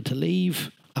tempted to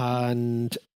leave,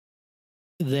 and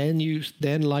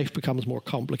then life becomes more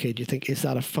complicated. You think, is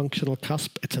that a functional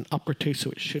cusp? It's an upper tooth, so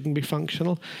it shouldn't be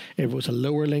functional. If it was a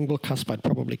lower lingual cusp, I'd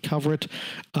probably cover it.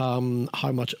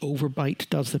 How much overbite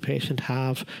does the patient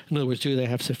have? In other words, do they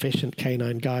have sufficient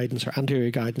canine guidance or anterior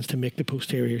guidance to make the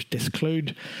posteriors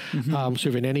disclude? So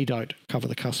if in any doubt, cover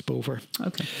the cusp over.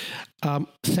 Okay.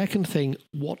 Second thing,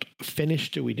 what finish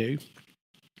do we do?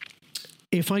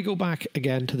 If I go back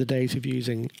again to the days of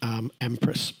using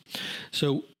Empress,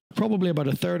 so probably about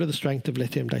a third of the strength of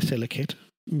lithium disilicate,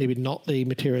 maybe not the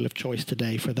material of choice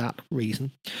today for that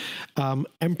reason.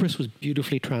 Empress was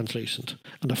beautifully translucent,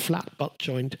 and a flat butt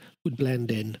joint would blend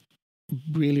in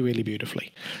really, really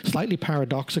beautifully. Slightly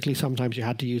paradoxically, sometimes you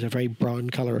had to use a very brown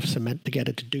color of cement to get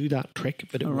it to do that trick,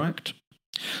 but it worked.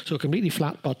 So a completely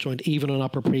flat butt joint, even on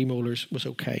upper premolars, was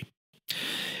okay.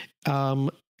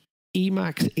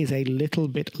 Emax is a little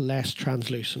bit less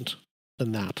translucent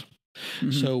than that.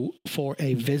 So for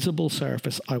a visible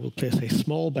surface, I will place a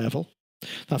small bevel.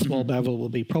 That small bevel will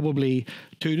be probably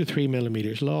 2 to 3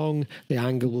 millimeters long. The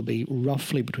angle will be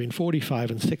roughly between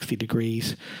 45 and 60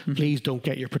 degrees. Please don't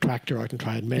get your protractor out and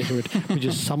try and measure it, but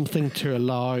just something to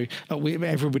allow.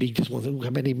 Everybody just wants, how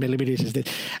many millimeters is this?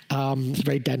 It's a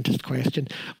very dentist question,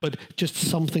 but just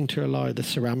something to allow the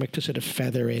ceramic to sort of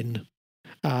feather in.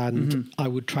 And I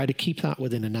would try to keep that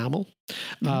within enamel.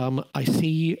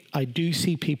 I do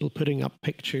see people putting up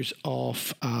pictures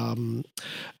of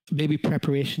maybe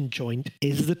preparation joint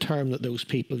is the term that those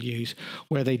people use,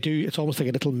 where they do, it's almost like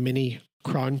a little mini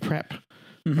crown prep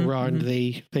around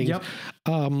the thing.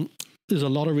 There's a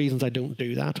lot of reasons I don't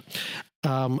do that.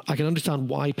 I can understand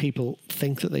why people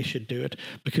think that they should do it,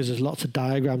 because there's lots of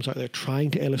diagrams out there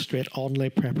trying to illustrate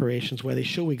onlay preparations where they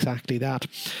show exactly that.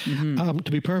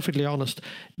 To be perfectly honest,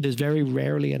 there's very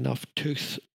rarely enough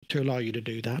tooth to allow you to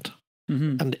do that.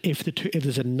 And if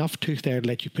there's enough tooth there to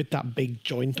let you put that big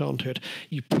joint onto it,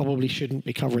 you probably shouldn't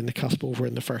be covering the cusp over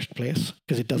in the first place,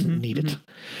 because it doesn't need it.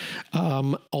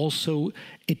 Also,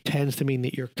 it tends to mean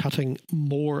that you're cutting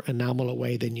more enamel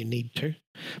away than you need to,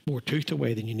 more tooth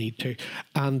away than you need to.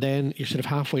 And then you're sort of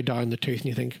halfway down the tooth and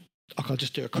you think, oh, I'll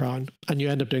just do a crown. And you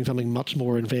end up doing something much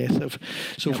more invasive.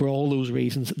 So for all those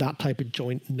reasons, that type of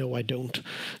joint, no, I don't.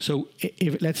 So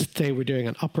if let's say we're doing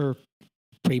an upper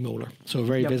premolar, so a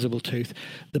very visible tooth,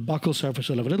 the buccal surface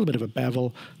will have a little bit of a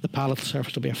bevel, the palatal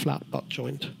surface will be a flat butt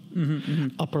joint.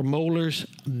 Upper molars,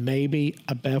 maybe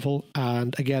a bevel,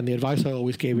 and again, the advice I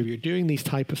always gave, if you're doing these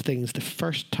type of things the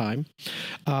first time,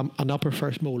 an upper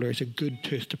first molar is a good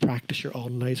tooth to practice your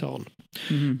onlays on,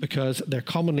 because they're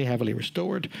commonly heavily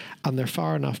restored, and they're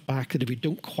far enough back that if you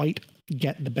don't quite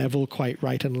get the bevel quite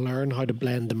right and learn how to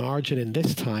blend the margin in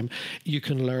this time, you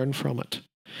can learn from it.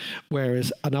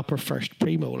 Whereas an upper first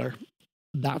premolar,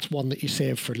 that's one that you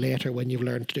save for later when you've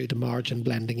learned to do the margin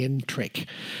blending in trick,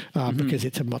 because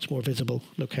it's a much more visible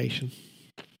location.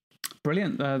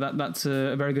 Brilliant. That's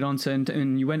a very good answer,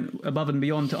 and you went above and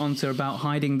beyond to answer about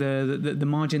hiding the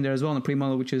margin there as well on the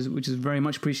premolar, which is very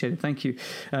much appreciated. Thank you.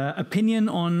 Opinion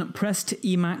on pressed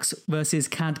Emax versus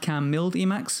CAD/CAM milled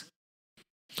Emax?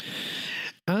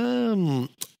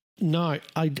 No,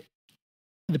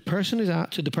 the person who's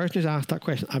asked that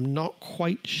question, I'm not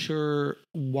quite sure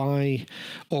why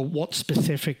or what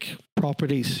specific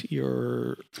properties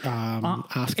you're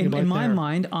asking about. In my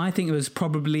mind, I think it was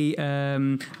probably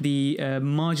the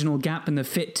marginal gap in the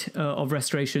fit of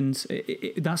restorations.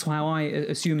 That's how I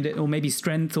assumed it, or maybe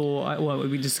strength, or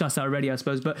we discussed that already, I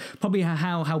suppose. But probably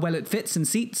how well it fits and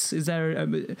seats. Is there?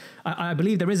 I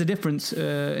believe there is a difference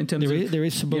in terms of. There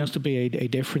is supposed to be a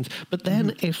difference, but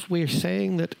then if we're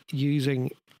saying that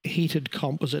using heated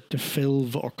composite to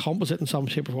fill, or composite in some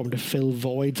shape or form to fill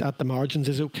voids at the margins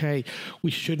is okay, we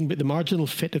shouldn't be. The marginal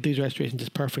fit of these restorations is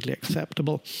perfectly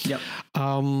acceptable,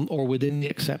 or within the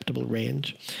acceptable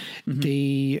range.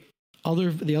 The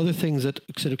other things that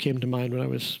sort of came to mind when I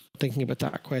was thinking about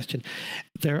that question,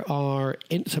 there are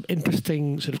some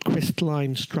interesting sort of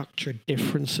crystalline structure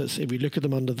differences. If you look at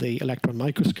them under the electron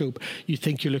microscope, you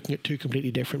think you're looking at two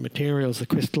completely different materials. The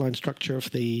crystalline structure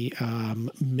of the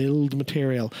milled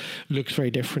material looks very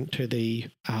different to the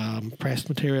pressed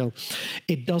material.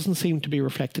 It doesn't seem to be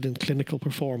reflected in clinical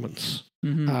performance.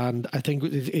 And I think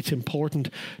it's important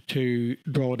to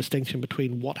draw a distinction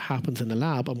between what happens in the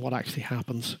lab and what actually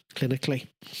happens clinically.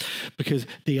 Because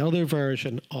the other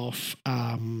version of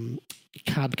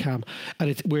CAD/CAM,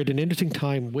 and we're at an interesting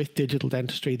time with digital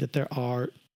dentistry that there are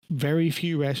very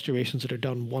few restorations that are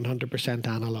done 100%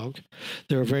 analog.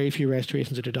 There are very few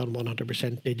restorations that are done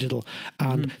 100% digital.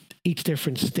 And each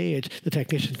different stage, the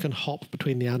technician can hop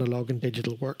between the analog and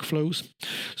digital workflows.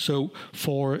 So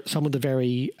for some of the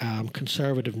very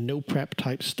conservative, no prep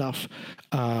type stuff,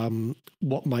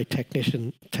 what my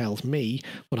technician tells me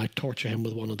when I torture him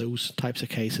with one of those types of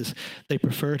cases, they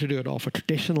prefer to do it off a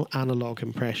traditional analog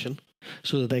impression,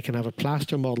 so that they can have a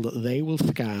plaster model that they will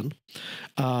scan.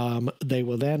 They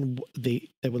will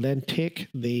then take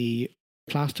the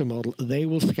plaster model, they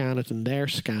will scan it in their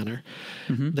scanner.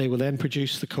 They will then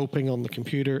produce the coping on the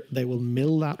computer. They will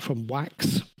mill that from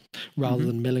wax rather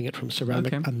than milling it from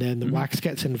ceramic, and then the wax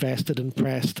gets invested and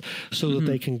pressed so that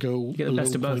they can go below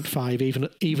 0.5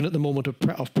 even at the moment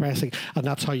of pressing, and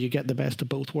that's how you get the best of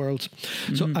both worlds.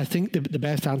 So I think the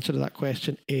best answer to that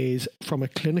question is, from a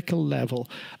clinical level,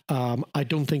 I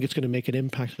don't think it's going to make an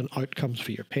impact on outcomes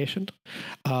for your patient,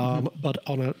 but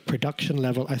on a production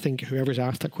level, I think whoever's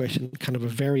asked that question, kind of a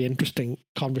very interesting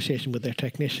conversation with their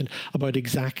technician about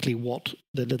exactly what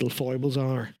the little foibles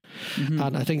are.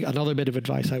 And I think another bit of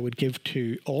advice I would give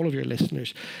to all of your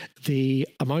listeners, the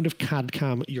amount of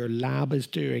CAD/CAM your lab is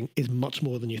doing is much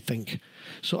more than you think.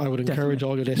 So I would encourage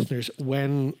all your listeners,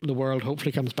 when the world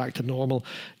hopefully comes back to normal,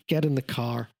 get in the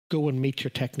car, go and meet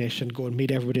your technician, go and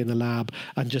meet everybody in the lab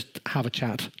and just have a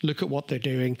chat. Look at what they're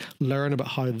doing, learn about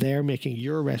how they're making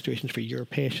your restorations for your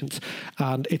patients.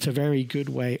 And it's a very good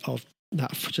way of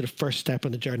that sort of first step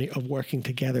in the journey of working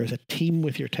together as a team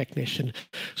with your technician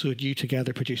so that you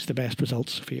together produce the best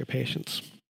results for your patients.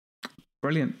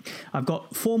 Brilliant. I've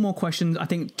got 4 more questions. I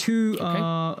think 2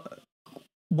 are...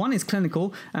 1 is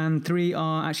clinical and 3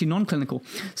 are actually non-clinical.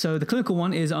 So the clinical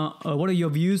one is, what are your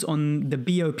views on the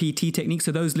BOPT technique?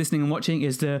 So those listening and watching,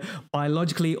 is the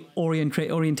biologically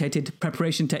orientated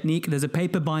preparation technique. There's a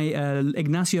paper by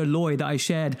Ignacio Loy that I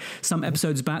shared some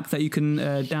episodes back that you can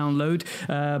download.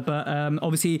 But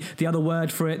obviously the other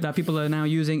word for it that people are now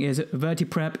using is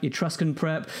VertiPrep, Etruscan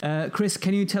prep. Chris,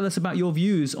 can you tell us about your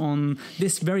views on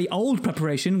this very old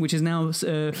preparation, which is now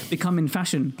become in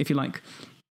fashion, if you like?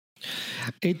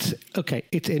 It's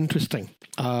interesting.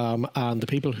 And the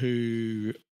people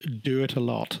who do it a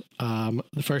lot,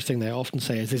 the first thing they often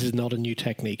say is this is not a new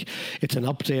technique. It's an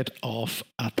update of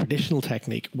a traditional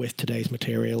technique with today's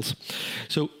materials.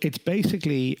 So it's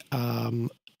basically,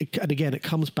 and again, it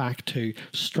comes back to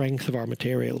strength of our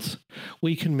materials.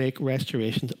 We can make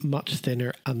restorations much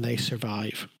thinner and they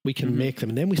survive. We can make them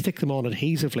and then we stick them on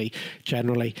adhesively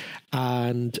generally,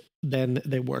 and then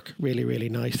they work really, really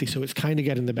nicely. So it's kind of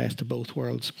getting the best of both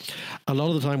worlds. A lot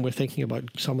of the time we're thinking about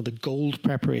some of the gold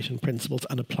preparation principles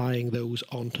and applying those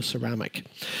onto ceramic,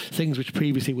 things which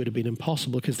previously would have been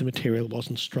impossible because the material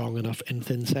wasn't strong enough in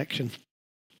thin section.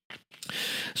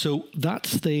 So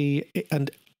that's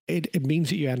and it means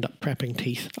that you end up prepping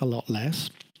teeth a lot less.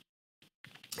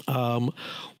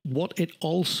 What it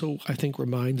also, I think,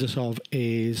 reminds us of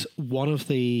is one of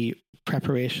the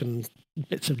preparation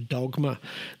bits of dogma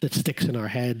that sticks in our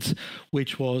heads,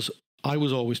 which was, I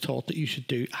was always taught that you should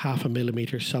do 0.5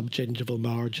 millimeter subgingival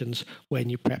margins when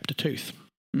you prep the tooth.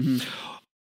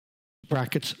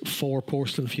 Brackets for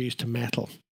porcelain fused to metal.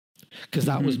 Because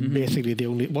that was basically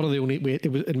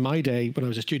it was in my day when I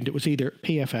was a student, it was either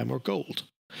PFM or gold.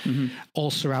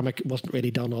 All ceramic wasn't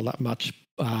really done all that much.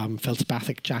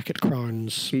 Feldspathic jacket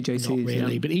crowns, BJCs, not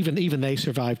really, yeah. but even they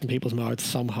survived in people's mouths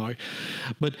somehow.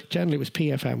 But generally it was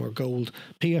PFM or gold.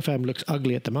 PFM looks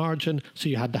ugly at the margin, so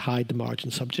you had to hide the margin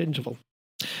subgingival.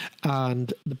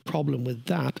 And the problem with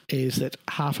that is that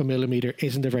 0.5 millimeter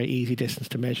isn't a very easy distance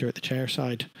to measure at the chair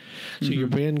side. So your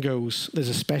brain there's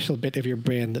a special bit of your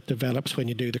brain that develops when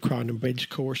you do the crown and bridge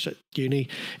course at uni.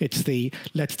 It's the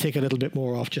let's take a little bit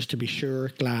more off just to be sure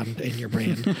gland in your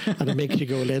brain. And it makes you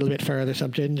go a little bit further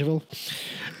subgingival.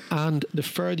 And the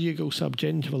further you go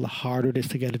subgingival, the harder it is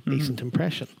to get a decent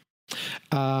impression.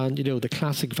 And, the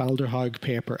classic Valderhaug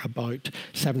paper about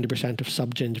 70% of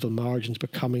subgingival margins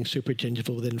becoming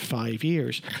supragingival within 5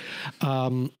 years.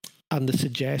 And the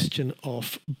suggestion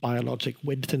of biologic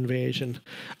width invasion.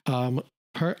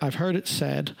 I've heard it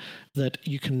said that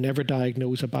you can never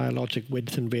diagnose a biologic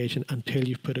width invasion until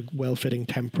you've put a well-fitting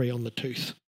temporary on the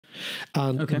tooth.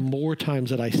 And the more times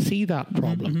that I see that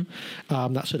problem,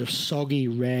 that sort of soggy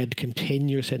red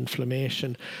continuous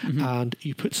inflammation, and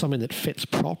you put something that fits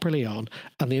properly on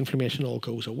and the inflammation all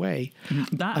goes away.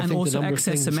 That and also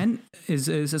excess cement is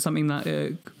something that...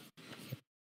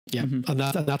 and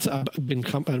that's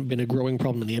been a growing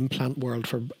problem in the implant world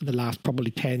for the last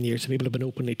probably 10 years. So people have been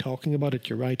openly talking about it,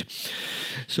 you're right.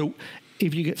 So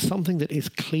if you get something that is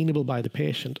cleanable by the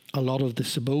patient, a lot of the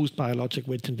supposed biologic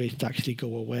width invasions actually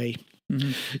go away.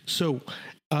 So,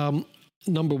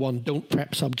 number one, don't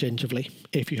prep subgingivally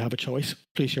if you have a choice.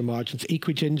 Place your margins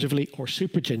equigingivally or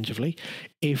supragingivally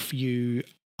if you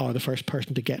are the first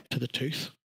person to get to the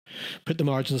tooth. Put the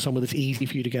margins somewhere that's easy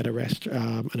for you to get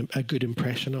a good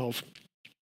impression of.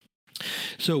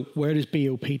 So where does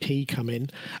BOPT come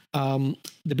in?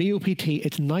 The BOPT,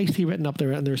 it's nicely written up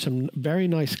there, and there's some very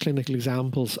nice clinical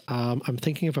examples. I'm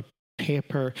thinking of a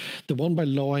paper. The one by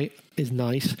Loy is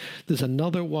nice. There's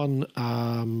another one,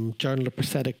 Journal of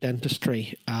Prosthetic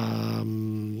Dentistry.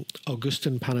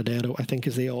 Augustin Panadero, I think,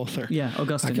 is the author. Yeah,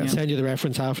 Augustin. I'll send you the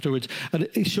reference afterwards. And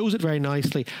it shows it very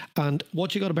nicely. And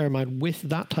what you got to bear in mind with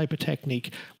that type of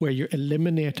technique, where you're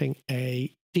eliminating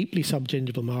a deeply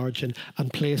subgingival margin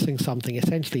and placing something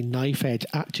essentially knife edge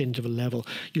at gingival level,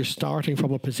 you're starting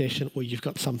from a position where you've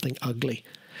got something ugly.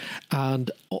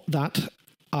 And that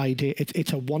idea,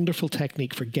 it's a wonderful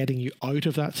technique for getting you out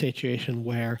of that situation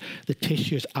where the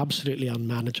tissue is absolutely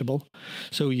unmanageable.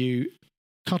 So you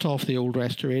cut off the old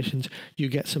restorations, you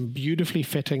get some beautifully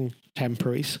fitting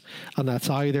temporaries, and that's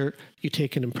either you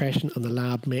take an impression and the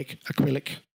lab make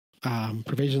acrylic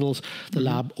provisionals, the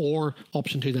lab, or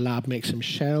option 2, the lab makes some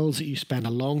shells that you spend a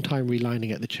long time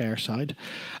relining at the chair side,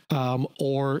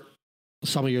 or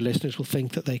some of your listeners will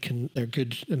think that they're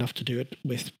good enough to do it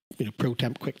with pro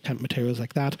temp, quick temp materials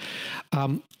like that.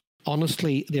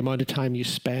 Honestly, the amount of time you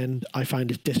spend, I find,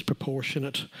 is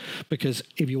disproportionate, because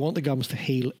if you want the gums to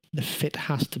heal, the fit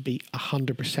has to be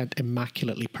 100%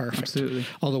 immaculately perfect. Absolutely.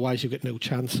 Otherwise, you get no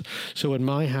chance. So in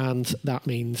my hands, that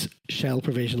means shell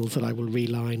provisionals that I will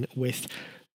reline with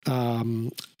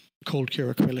cold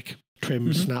cure acrylic,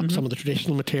 trim, snap, some of the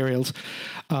traditional materials.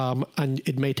 And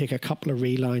it may take a couple of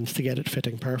relines to get it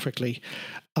fitting perfectly.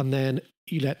 And then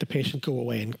you let the patient go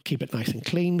away and keep it nice and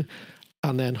clean.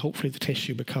 And then hopefully the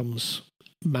tissue becomes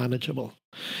manageable.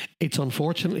 It's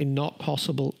unfortunately not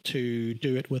possible to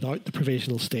do it without the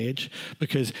provisional stage,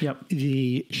 because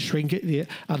the shrinkage,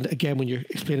 and again, when you're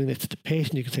explaining this to the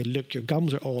patient, you can say, look, your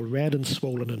gums are all red and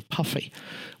swollen and puffy.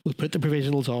 We'll put the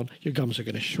provisionals on, your gums are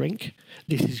going to shrink.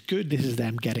 This is good, this is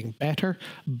them getting better,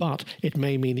 but it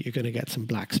may mean that you're going to get some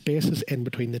black spaces in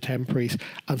between the temporaries,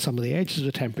 and some of the edges of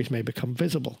the temporaries may become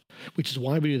visible, which is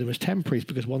why we do them as temporaries,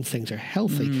 because once things are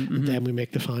healthy, then we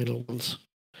make the final ones.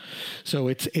 So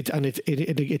it's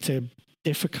a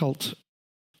difficult,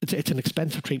 it's an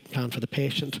expensive treatment plan for the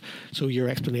patient. So your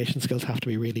explanation skills have to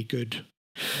be really good.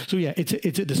 So yeah,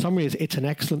 the summary is it's an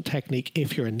excellent technique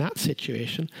if you're in that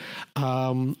situation.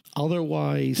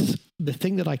 Otherwise, the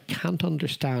thing that I can't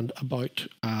understand about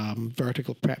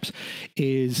vertical preps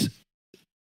is,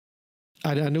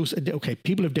 I know, okay,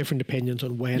 people have different opinions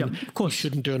on when you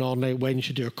shouldn't do an onlay, when you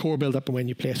should do a core build-up, and when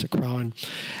you place a crown.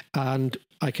 And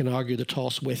I can argue the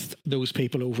toss with those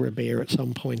people over a beer at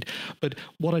some point. But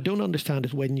what I don't understand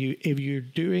is if you're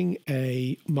doing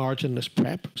a marginless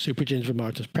prep, supragingival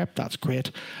marginless prep, that's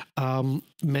great.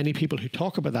 Many people who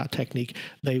talk about that technique,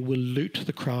 they will lute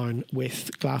the crown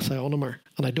with glass ionomer.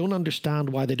 And I don't understand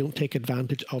why they don't take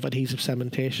advantage of adhesive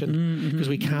cementation, because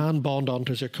we can bond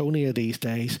onto zirconia these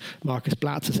days. Marcus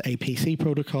Blatz's APC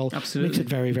protocol makes it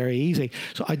very, very easy.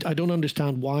 So I don't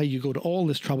understand why you go to all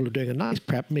this trouble of doing a nice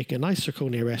prep, making a nice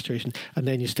zirconia restoration, and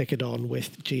then you stick it on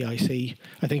with GIC.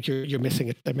 I think you're missing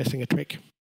it. They're missing a trick.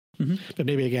 But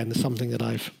maybe, again, there's something that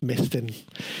I've missed in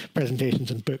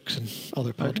presentations and books and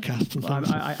other podcasts and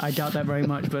things. I doubt that very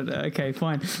much, but okay,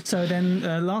 fine. So then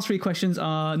last three questions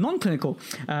are non-clinical.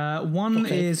 One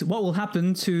is, what will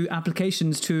happen to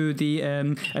applications to the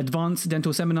advanced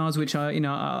dental seminars, which are,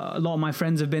 a lot of my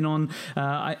friends have been on.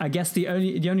 I guess the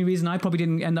only reason I probably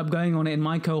didn't end up going on it in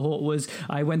my cohort was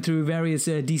I went through various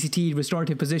DCT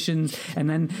restorative positions, and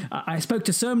then I spoke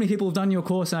to so many people who've done your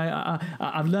course.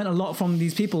 I've learned a lot from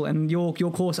these people, and your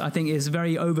course, I think, is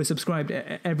very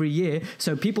oversubscribed every year.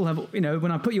 So people have,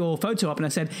 when I put your photo up and I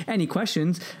said, any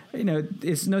questions,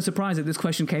 it's no surprise that this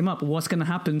question came up. What's going to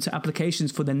happen to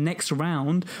applications for the next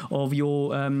round of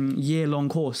your year-long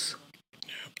course?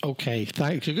 Okay,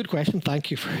 thanks. A good question.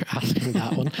 Thank you for asking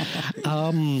that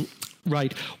one.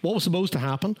 Right. What was supposed to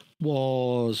happen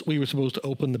was we were supposed to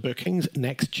open the bookings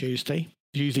next Tuesday.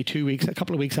 Usually 2 weeks, a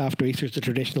couple of weeks after Easter is the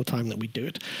traditional time that we do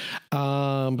it.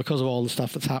 Because of all the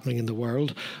stuff that's happening in the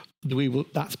world,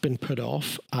 that's been put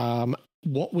off.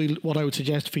 What I would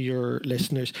suggest for your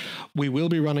listeners, we will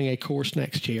be running a course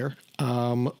next year.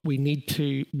 We need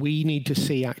to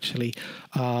see actually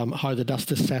how the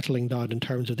dust is settling down in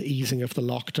terms of the easing of the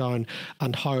lockdown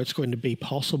and how it's going to be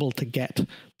possible to get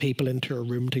people into a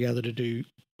room together to do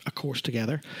a course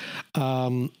together.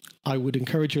 I would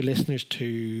encourage your listeners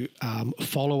to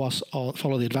follow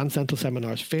the Advanced Dental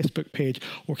Seminars Facebook page,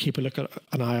 or keep an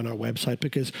eye on our website,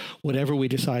 because whatever we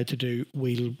decide to do,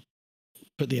 we'll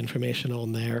put the information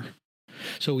on there.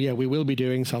 So yeah, we will be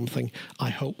doing something, I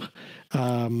hope.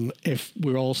 If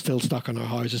we're all still stuck in our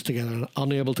houses together and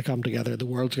unable to come together, the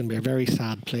world's going to be a very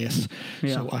sad place.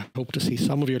 Yeah. So I hope to see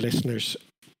some of your listeners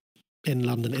in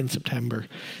London in September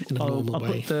in a normal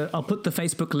way. I'll put the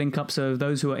Facebook link up, so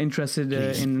those who are interested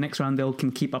in the next round, they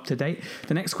can keep up to date.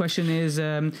 The next question is,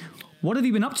 what have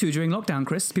you been up to during lockdown,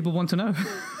 Chris? People want to know.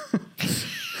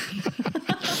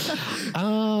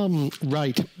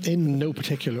 Right. In no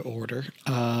particular order.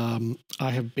 I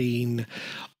have been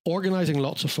organizing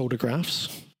lots of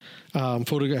photographs.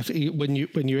 When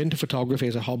you're into photography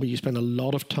as a hobby, you spend a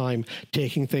lot of time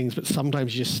taking things, but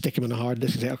sometimes you just stick them in a hard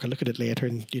disk and say, okay, look at it later,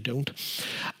 and you don't.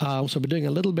 So I've been doing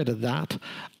a little bit of that.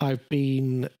 I've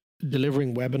been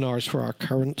delivering webinars for our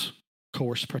current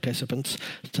course participants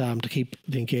to keep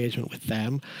the engagement with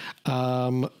them.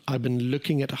 I've been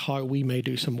looking at how we may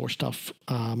do some more stuff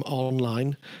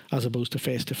online as opposed to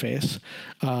face-to-face.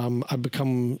 I've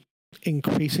become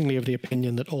increasingly of the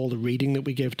opinion that all the reading that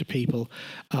we give to people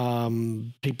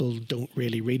don't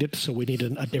really read it, so we need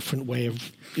a different way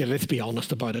of, let's be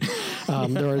honest about it.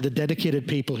 There are the dedicated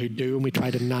people who do, and we try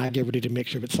to nag everybody to make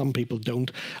sure, but some people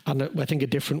don't, and I think a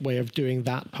different way of doing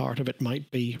that part of it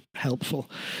might be helpful.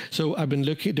 So I've been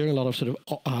doing a lot of sort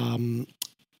of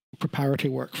preparatory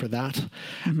work for that.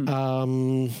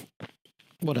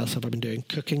 What else have I been doing?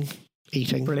 Cooking,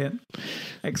 eating. Brilliant.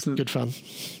 Excellent. Good fun.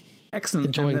 Excellent.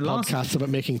 Enjoying podcasts about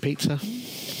making pizza.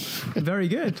 Very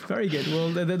good, very good. Well,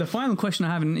 the final question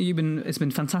I have, and it's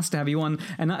been fantastic to have you on,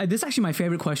 and this is actually my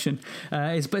favorite question.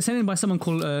 It's sent in by someone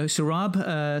called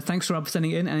Sharab. Thanks, Sharab, for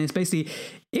sending it in. And it's basically,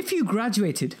 if you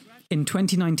graduated in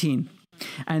 2019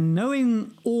 and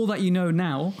knowing all that you know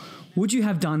now, would you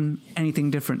have done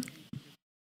anything different?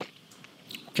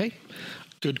 Okay,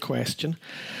 good question.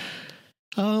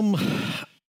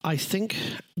 I think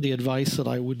the advice that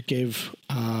I would give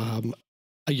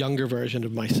a younger version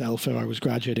of myself if I was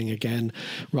graduating again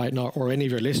right now, or any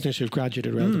of your listeners who've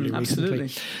graduated relatively recently.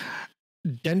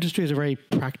 Dentistry is a very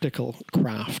practical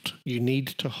craft. You need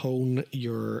to hone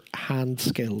your hand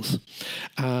skills,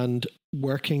 and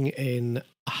working in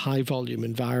a high volume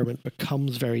environment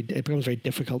becomes very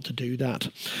difficult to do that.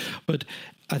 But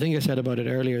I think I said about it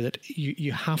earlier that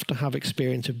you have to have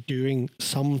experience of doing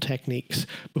some techniques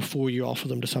before you offer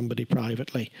them to somebody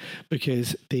privately,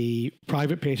 because the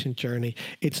private patient journey,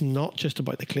 it's not just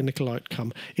about the clinical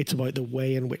outcome, it's about the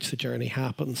way in which the journey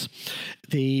happens.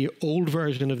 The old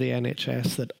version of the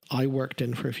NHS that I worked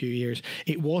in for a few years,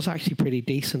 it was actually pretty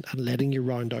decent at letting you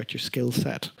round out your skill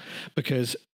set,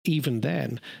 because even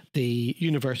then, the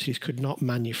universities could not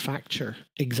manufacture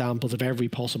examples of every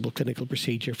possible clinical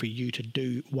procedure for you to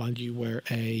do while you were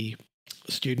a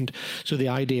student. So the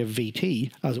idea of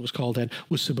VT, as it was called then,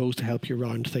 was supposed to help you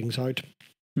round things out.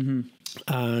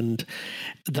 And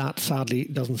that sadly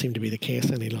doesn't seem to be the case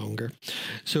any longer.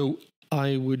 So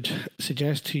I would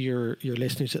suggest to your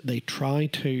listeners that they try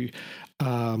to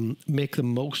make the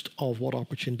most of what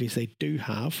opportunities they do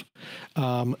have.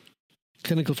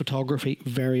 Clinical photography,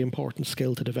 very important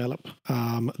skill to develop.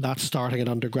 That's starting at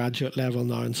undergraduate level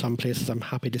now in some places. I'm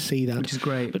happy to see that. Which is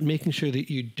great. But making sure that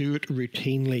you do it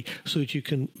routinely so that you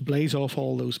can blaze off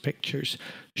all those pictures,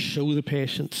 show the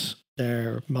patients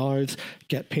their mouths,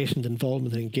 get patient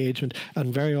involvement and engagement.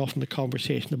 And very often the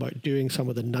conversation about doing some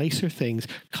of the nicer things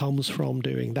comes from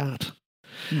doing that.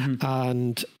 Mm-hmm.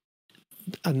 And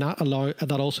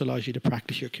that also allows you to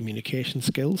practice your communication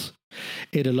skills.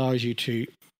 It allows you to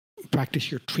practice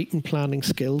your treatment planning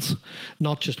skills,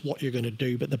 not just what you're going to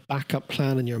do, but the backup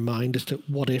plan in your mind as to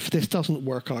what if this doesn't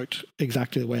work out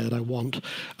exactly the way that I want?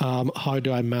 How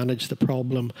do I manage the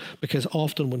problem? Because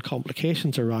often when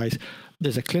complications arise,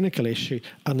 there's a clinical issue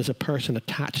and there's a person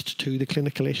attached to the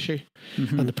clinical issue.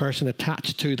 Mm-hmm. And the person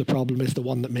attached to the problem is the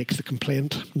one that makes the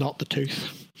complaint, not the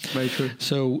tooth. Very true.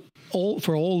 So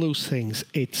for all those things,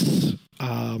 it's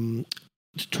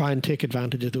to try and take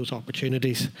advantage of those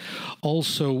opportunities.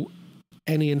 Also,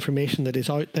 any information that is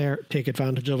out there, take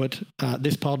advantage of it.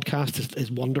 This podcast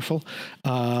is wonderful.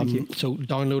 So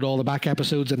download all the back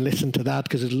episodes and listen to that,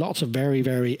 because there's lots of very,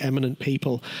 very eminent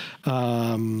people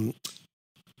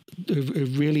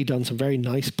who've really done some very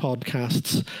nice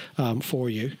podcasts for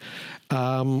you.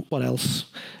 What else?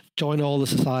 Join all the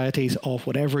societies of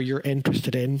whatever you're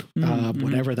interested in,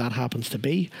 whatever that happens to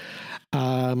be.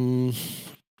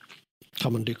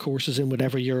 Come and do courses in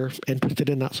whatever you're interested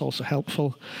in. That's also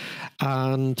helpful.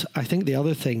 And I think the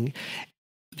other thing,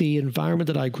 the environment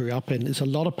that I grew up in, is a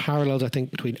lot of parallels, I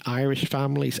think, between Irish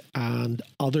families and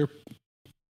other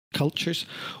cultures,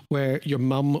 where your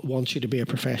mum wants you to be a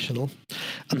professional,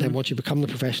 and then once you become the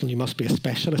professional, you must be a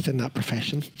specialist in that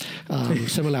profession.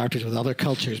 Similarities with other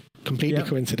cultures, completely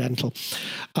coincidental.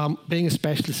 Being a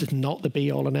specialist is not the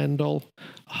be all and end all.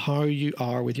 How you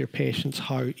are with your patients,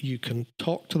 how you can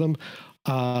talk to them,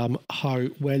 how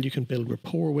well you can build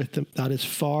rapport with them, that is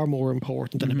far more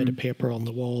important than a bit of paper on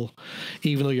the wall,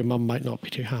 even though your mum might not be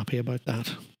too happy about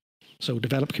that. So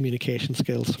develop communication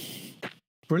skills.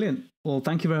 Brilliant. Well,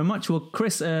 thank you very much. Well,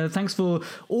 Chris, thanks for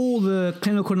all the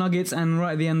clinical nuggets, and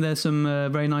right at the end there's some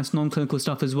very nice non-clinical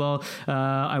stuff as well.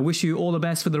 I wish you all the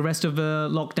best for the rest of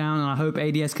lockdown, and I hope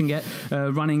ADS can get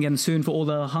running again soon for all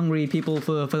the hungry people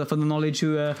for the knowledge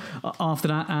who are after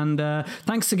that. And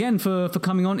thanks again for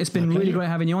coming on. It's been really great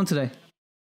having you on today.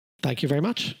 Thank you very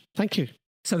much. Thank you.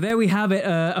 So there we have it,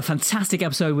 a fantastic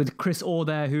episode with Chris Orr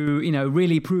there, who,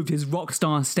 really proved his rock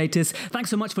star status.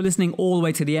 Thanks so much for listening all the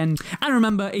way to the end. And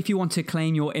remember, if you want to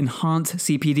claim your enhanced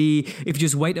CPD, if you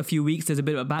just wait a few weeks, there's a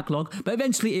bit of a backlog, but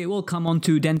eventually it will come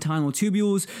onto Dentinal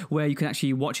Tubules, where you can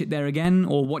actually watch it there again,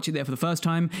 or watch it there for the first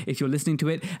time if you're listening to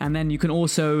it. And then you can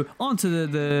also answer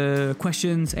the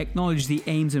questions, acknowledge the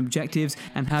aims and objectives,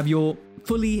 and have your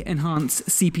fully enhanced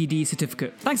CPD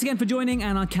certificate. Thanks again for joining,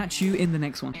 and I'll catch you in the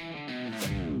next one.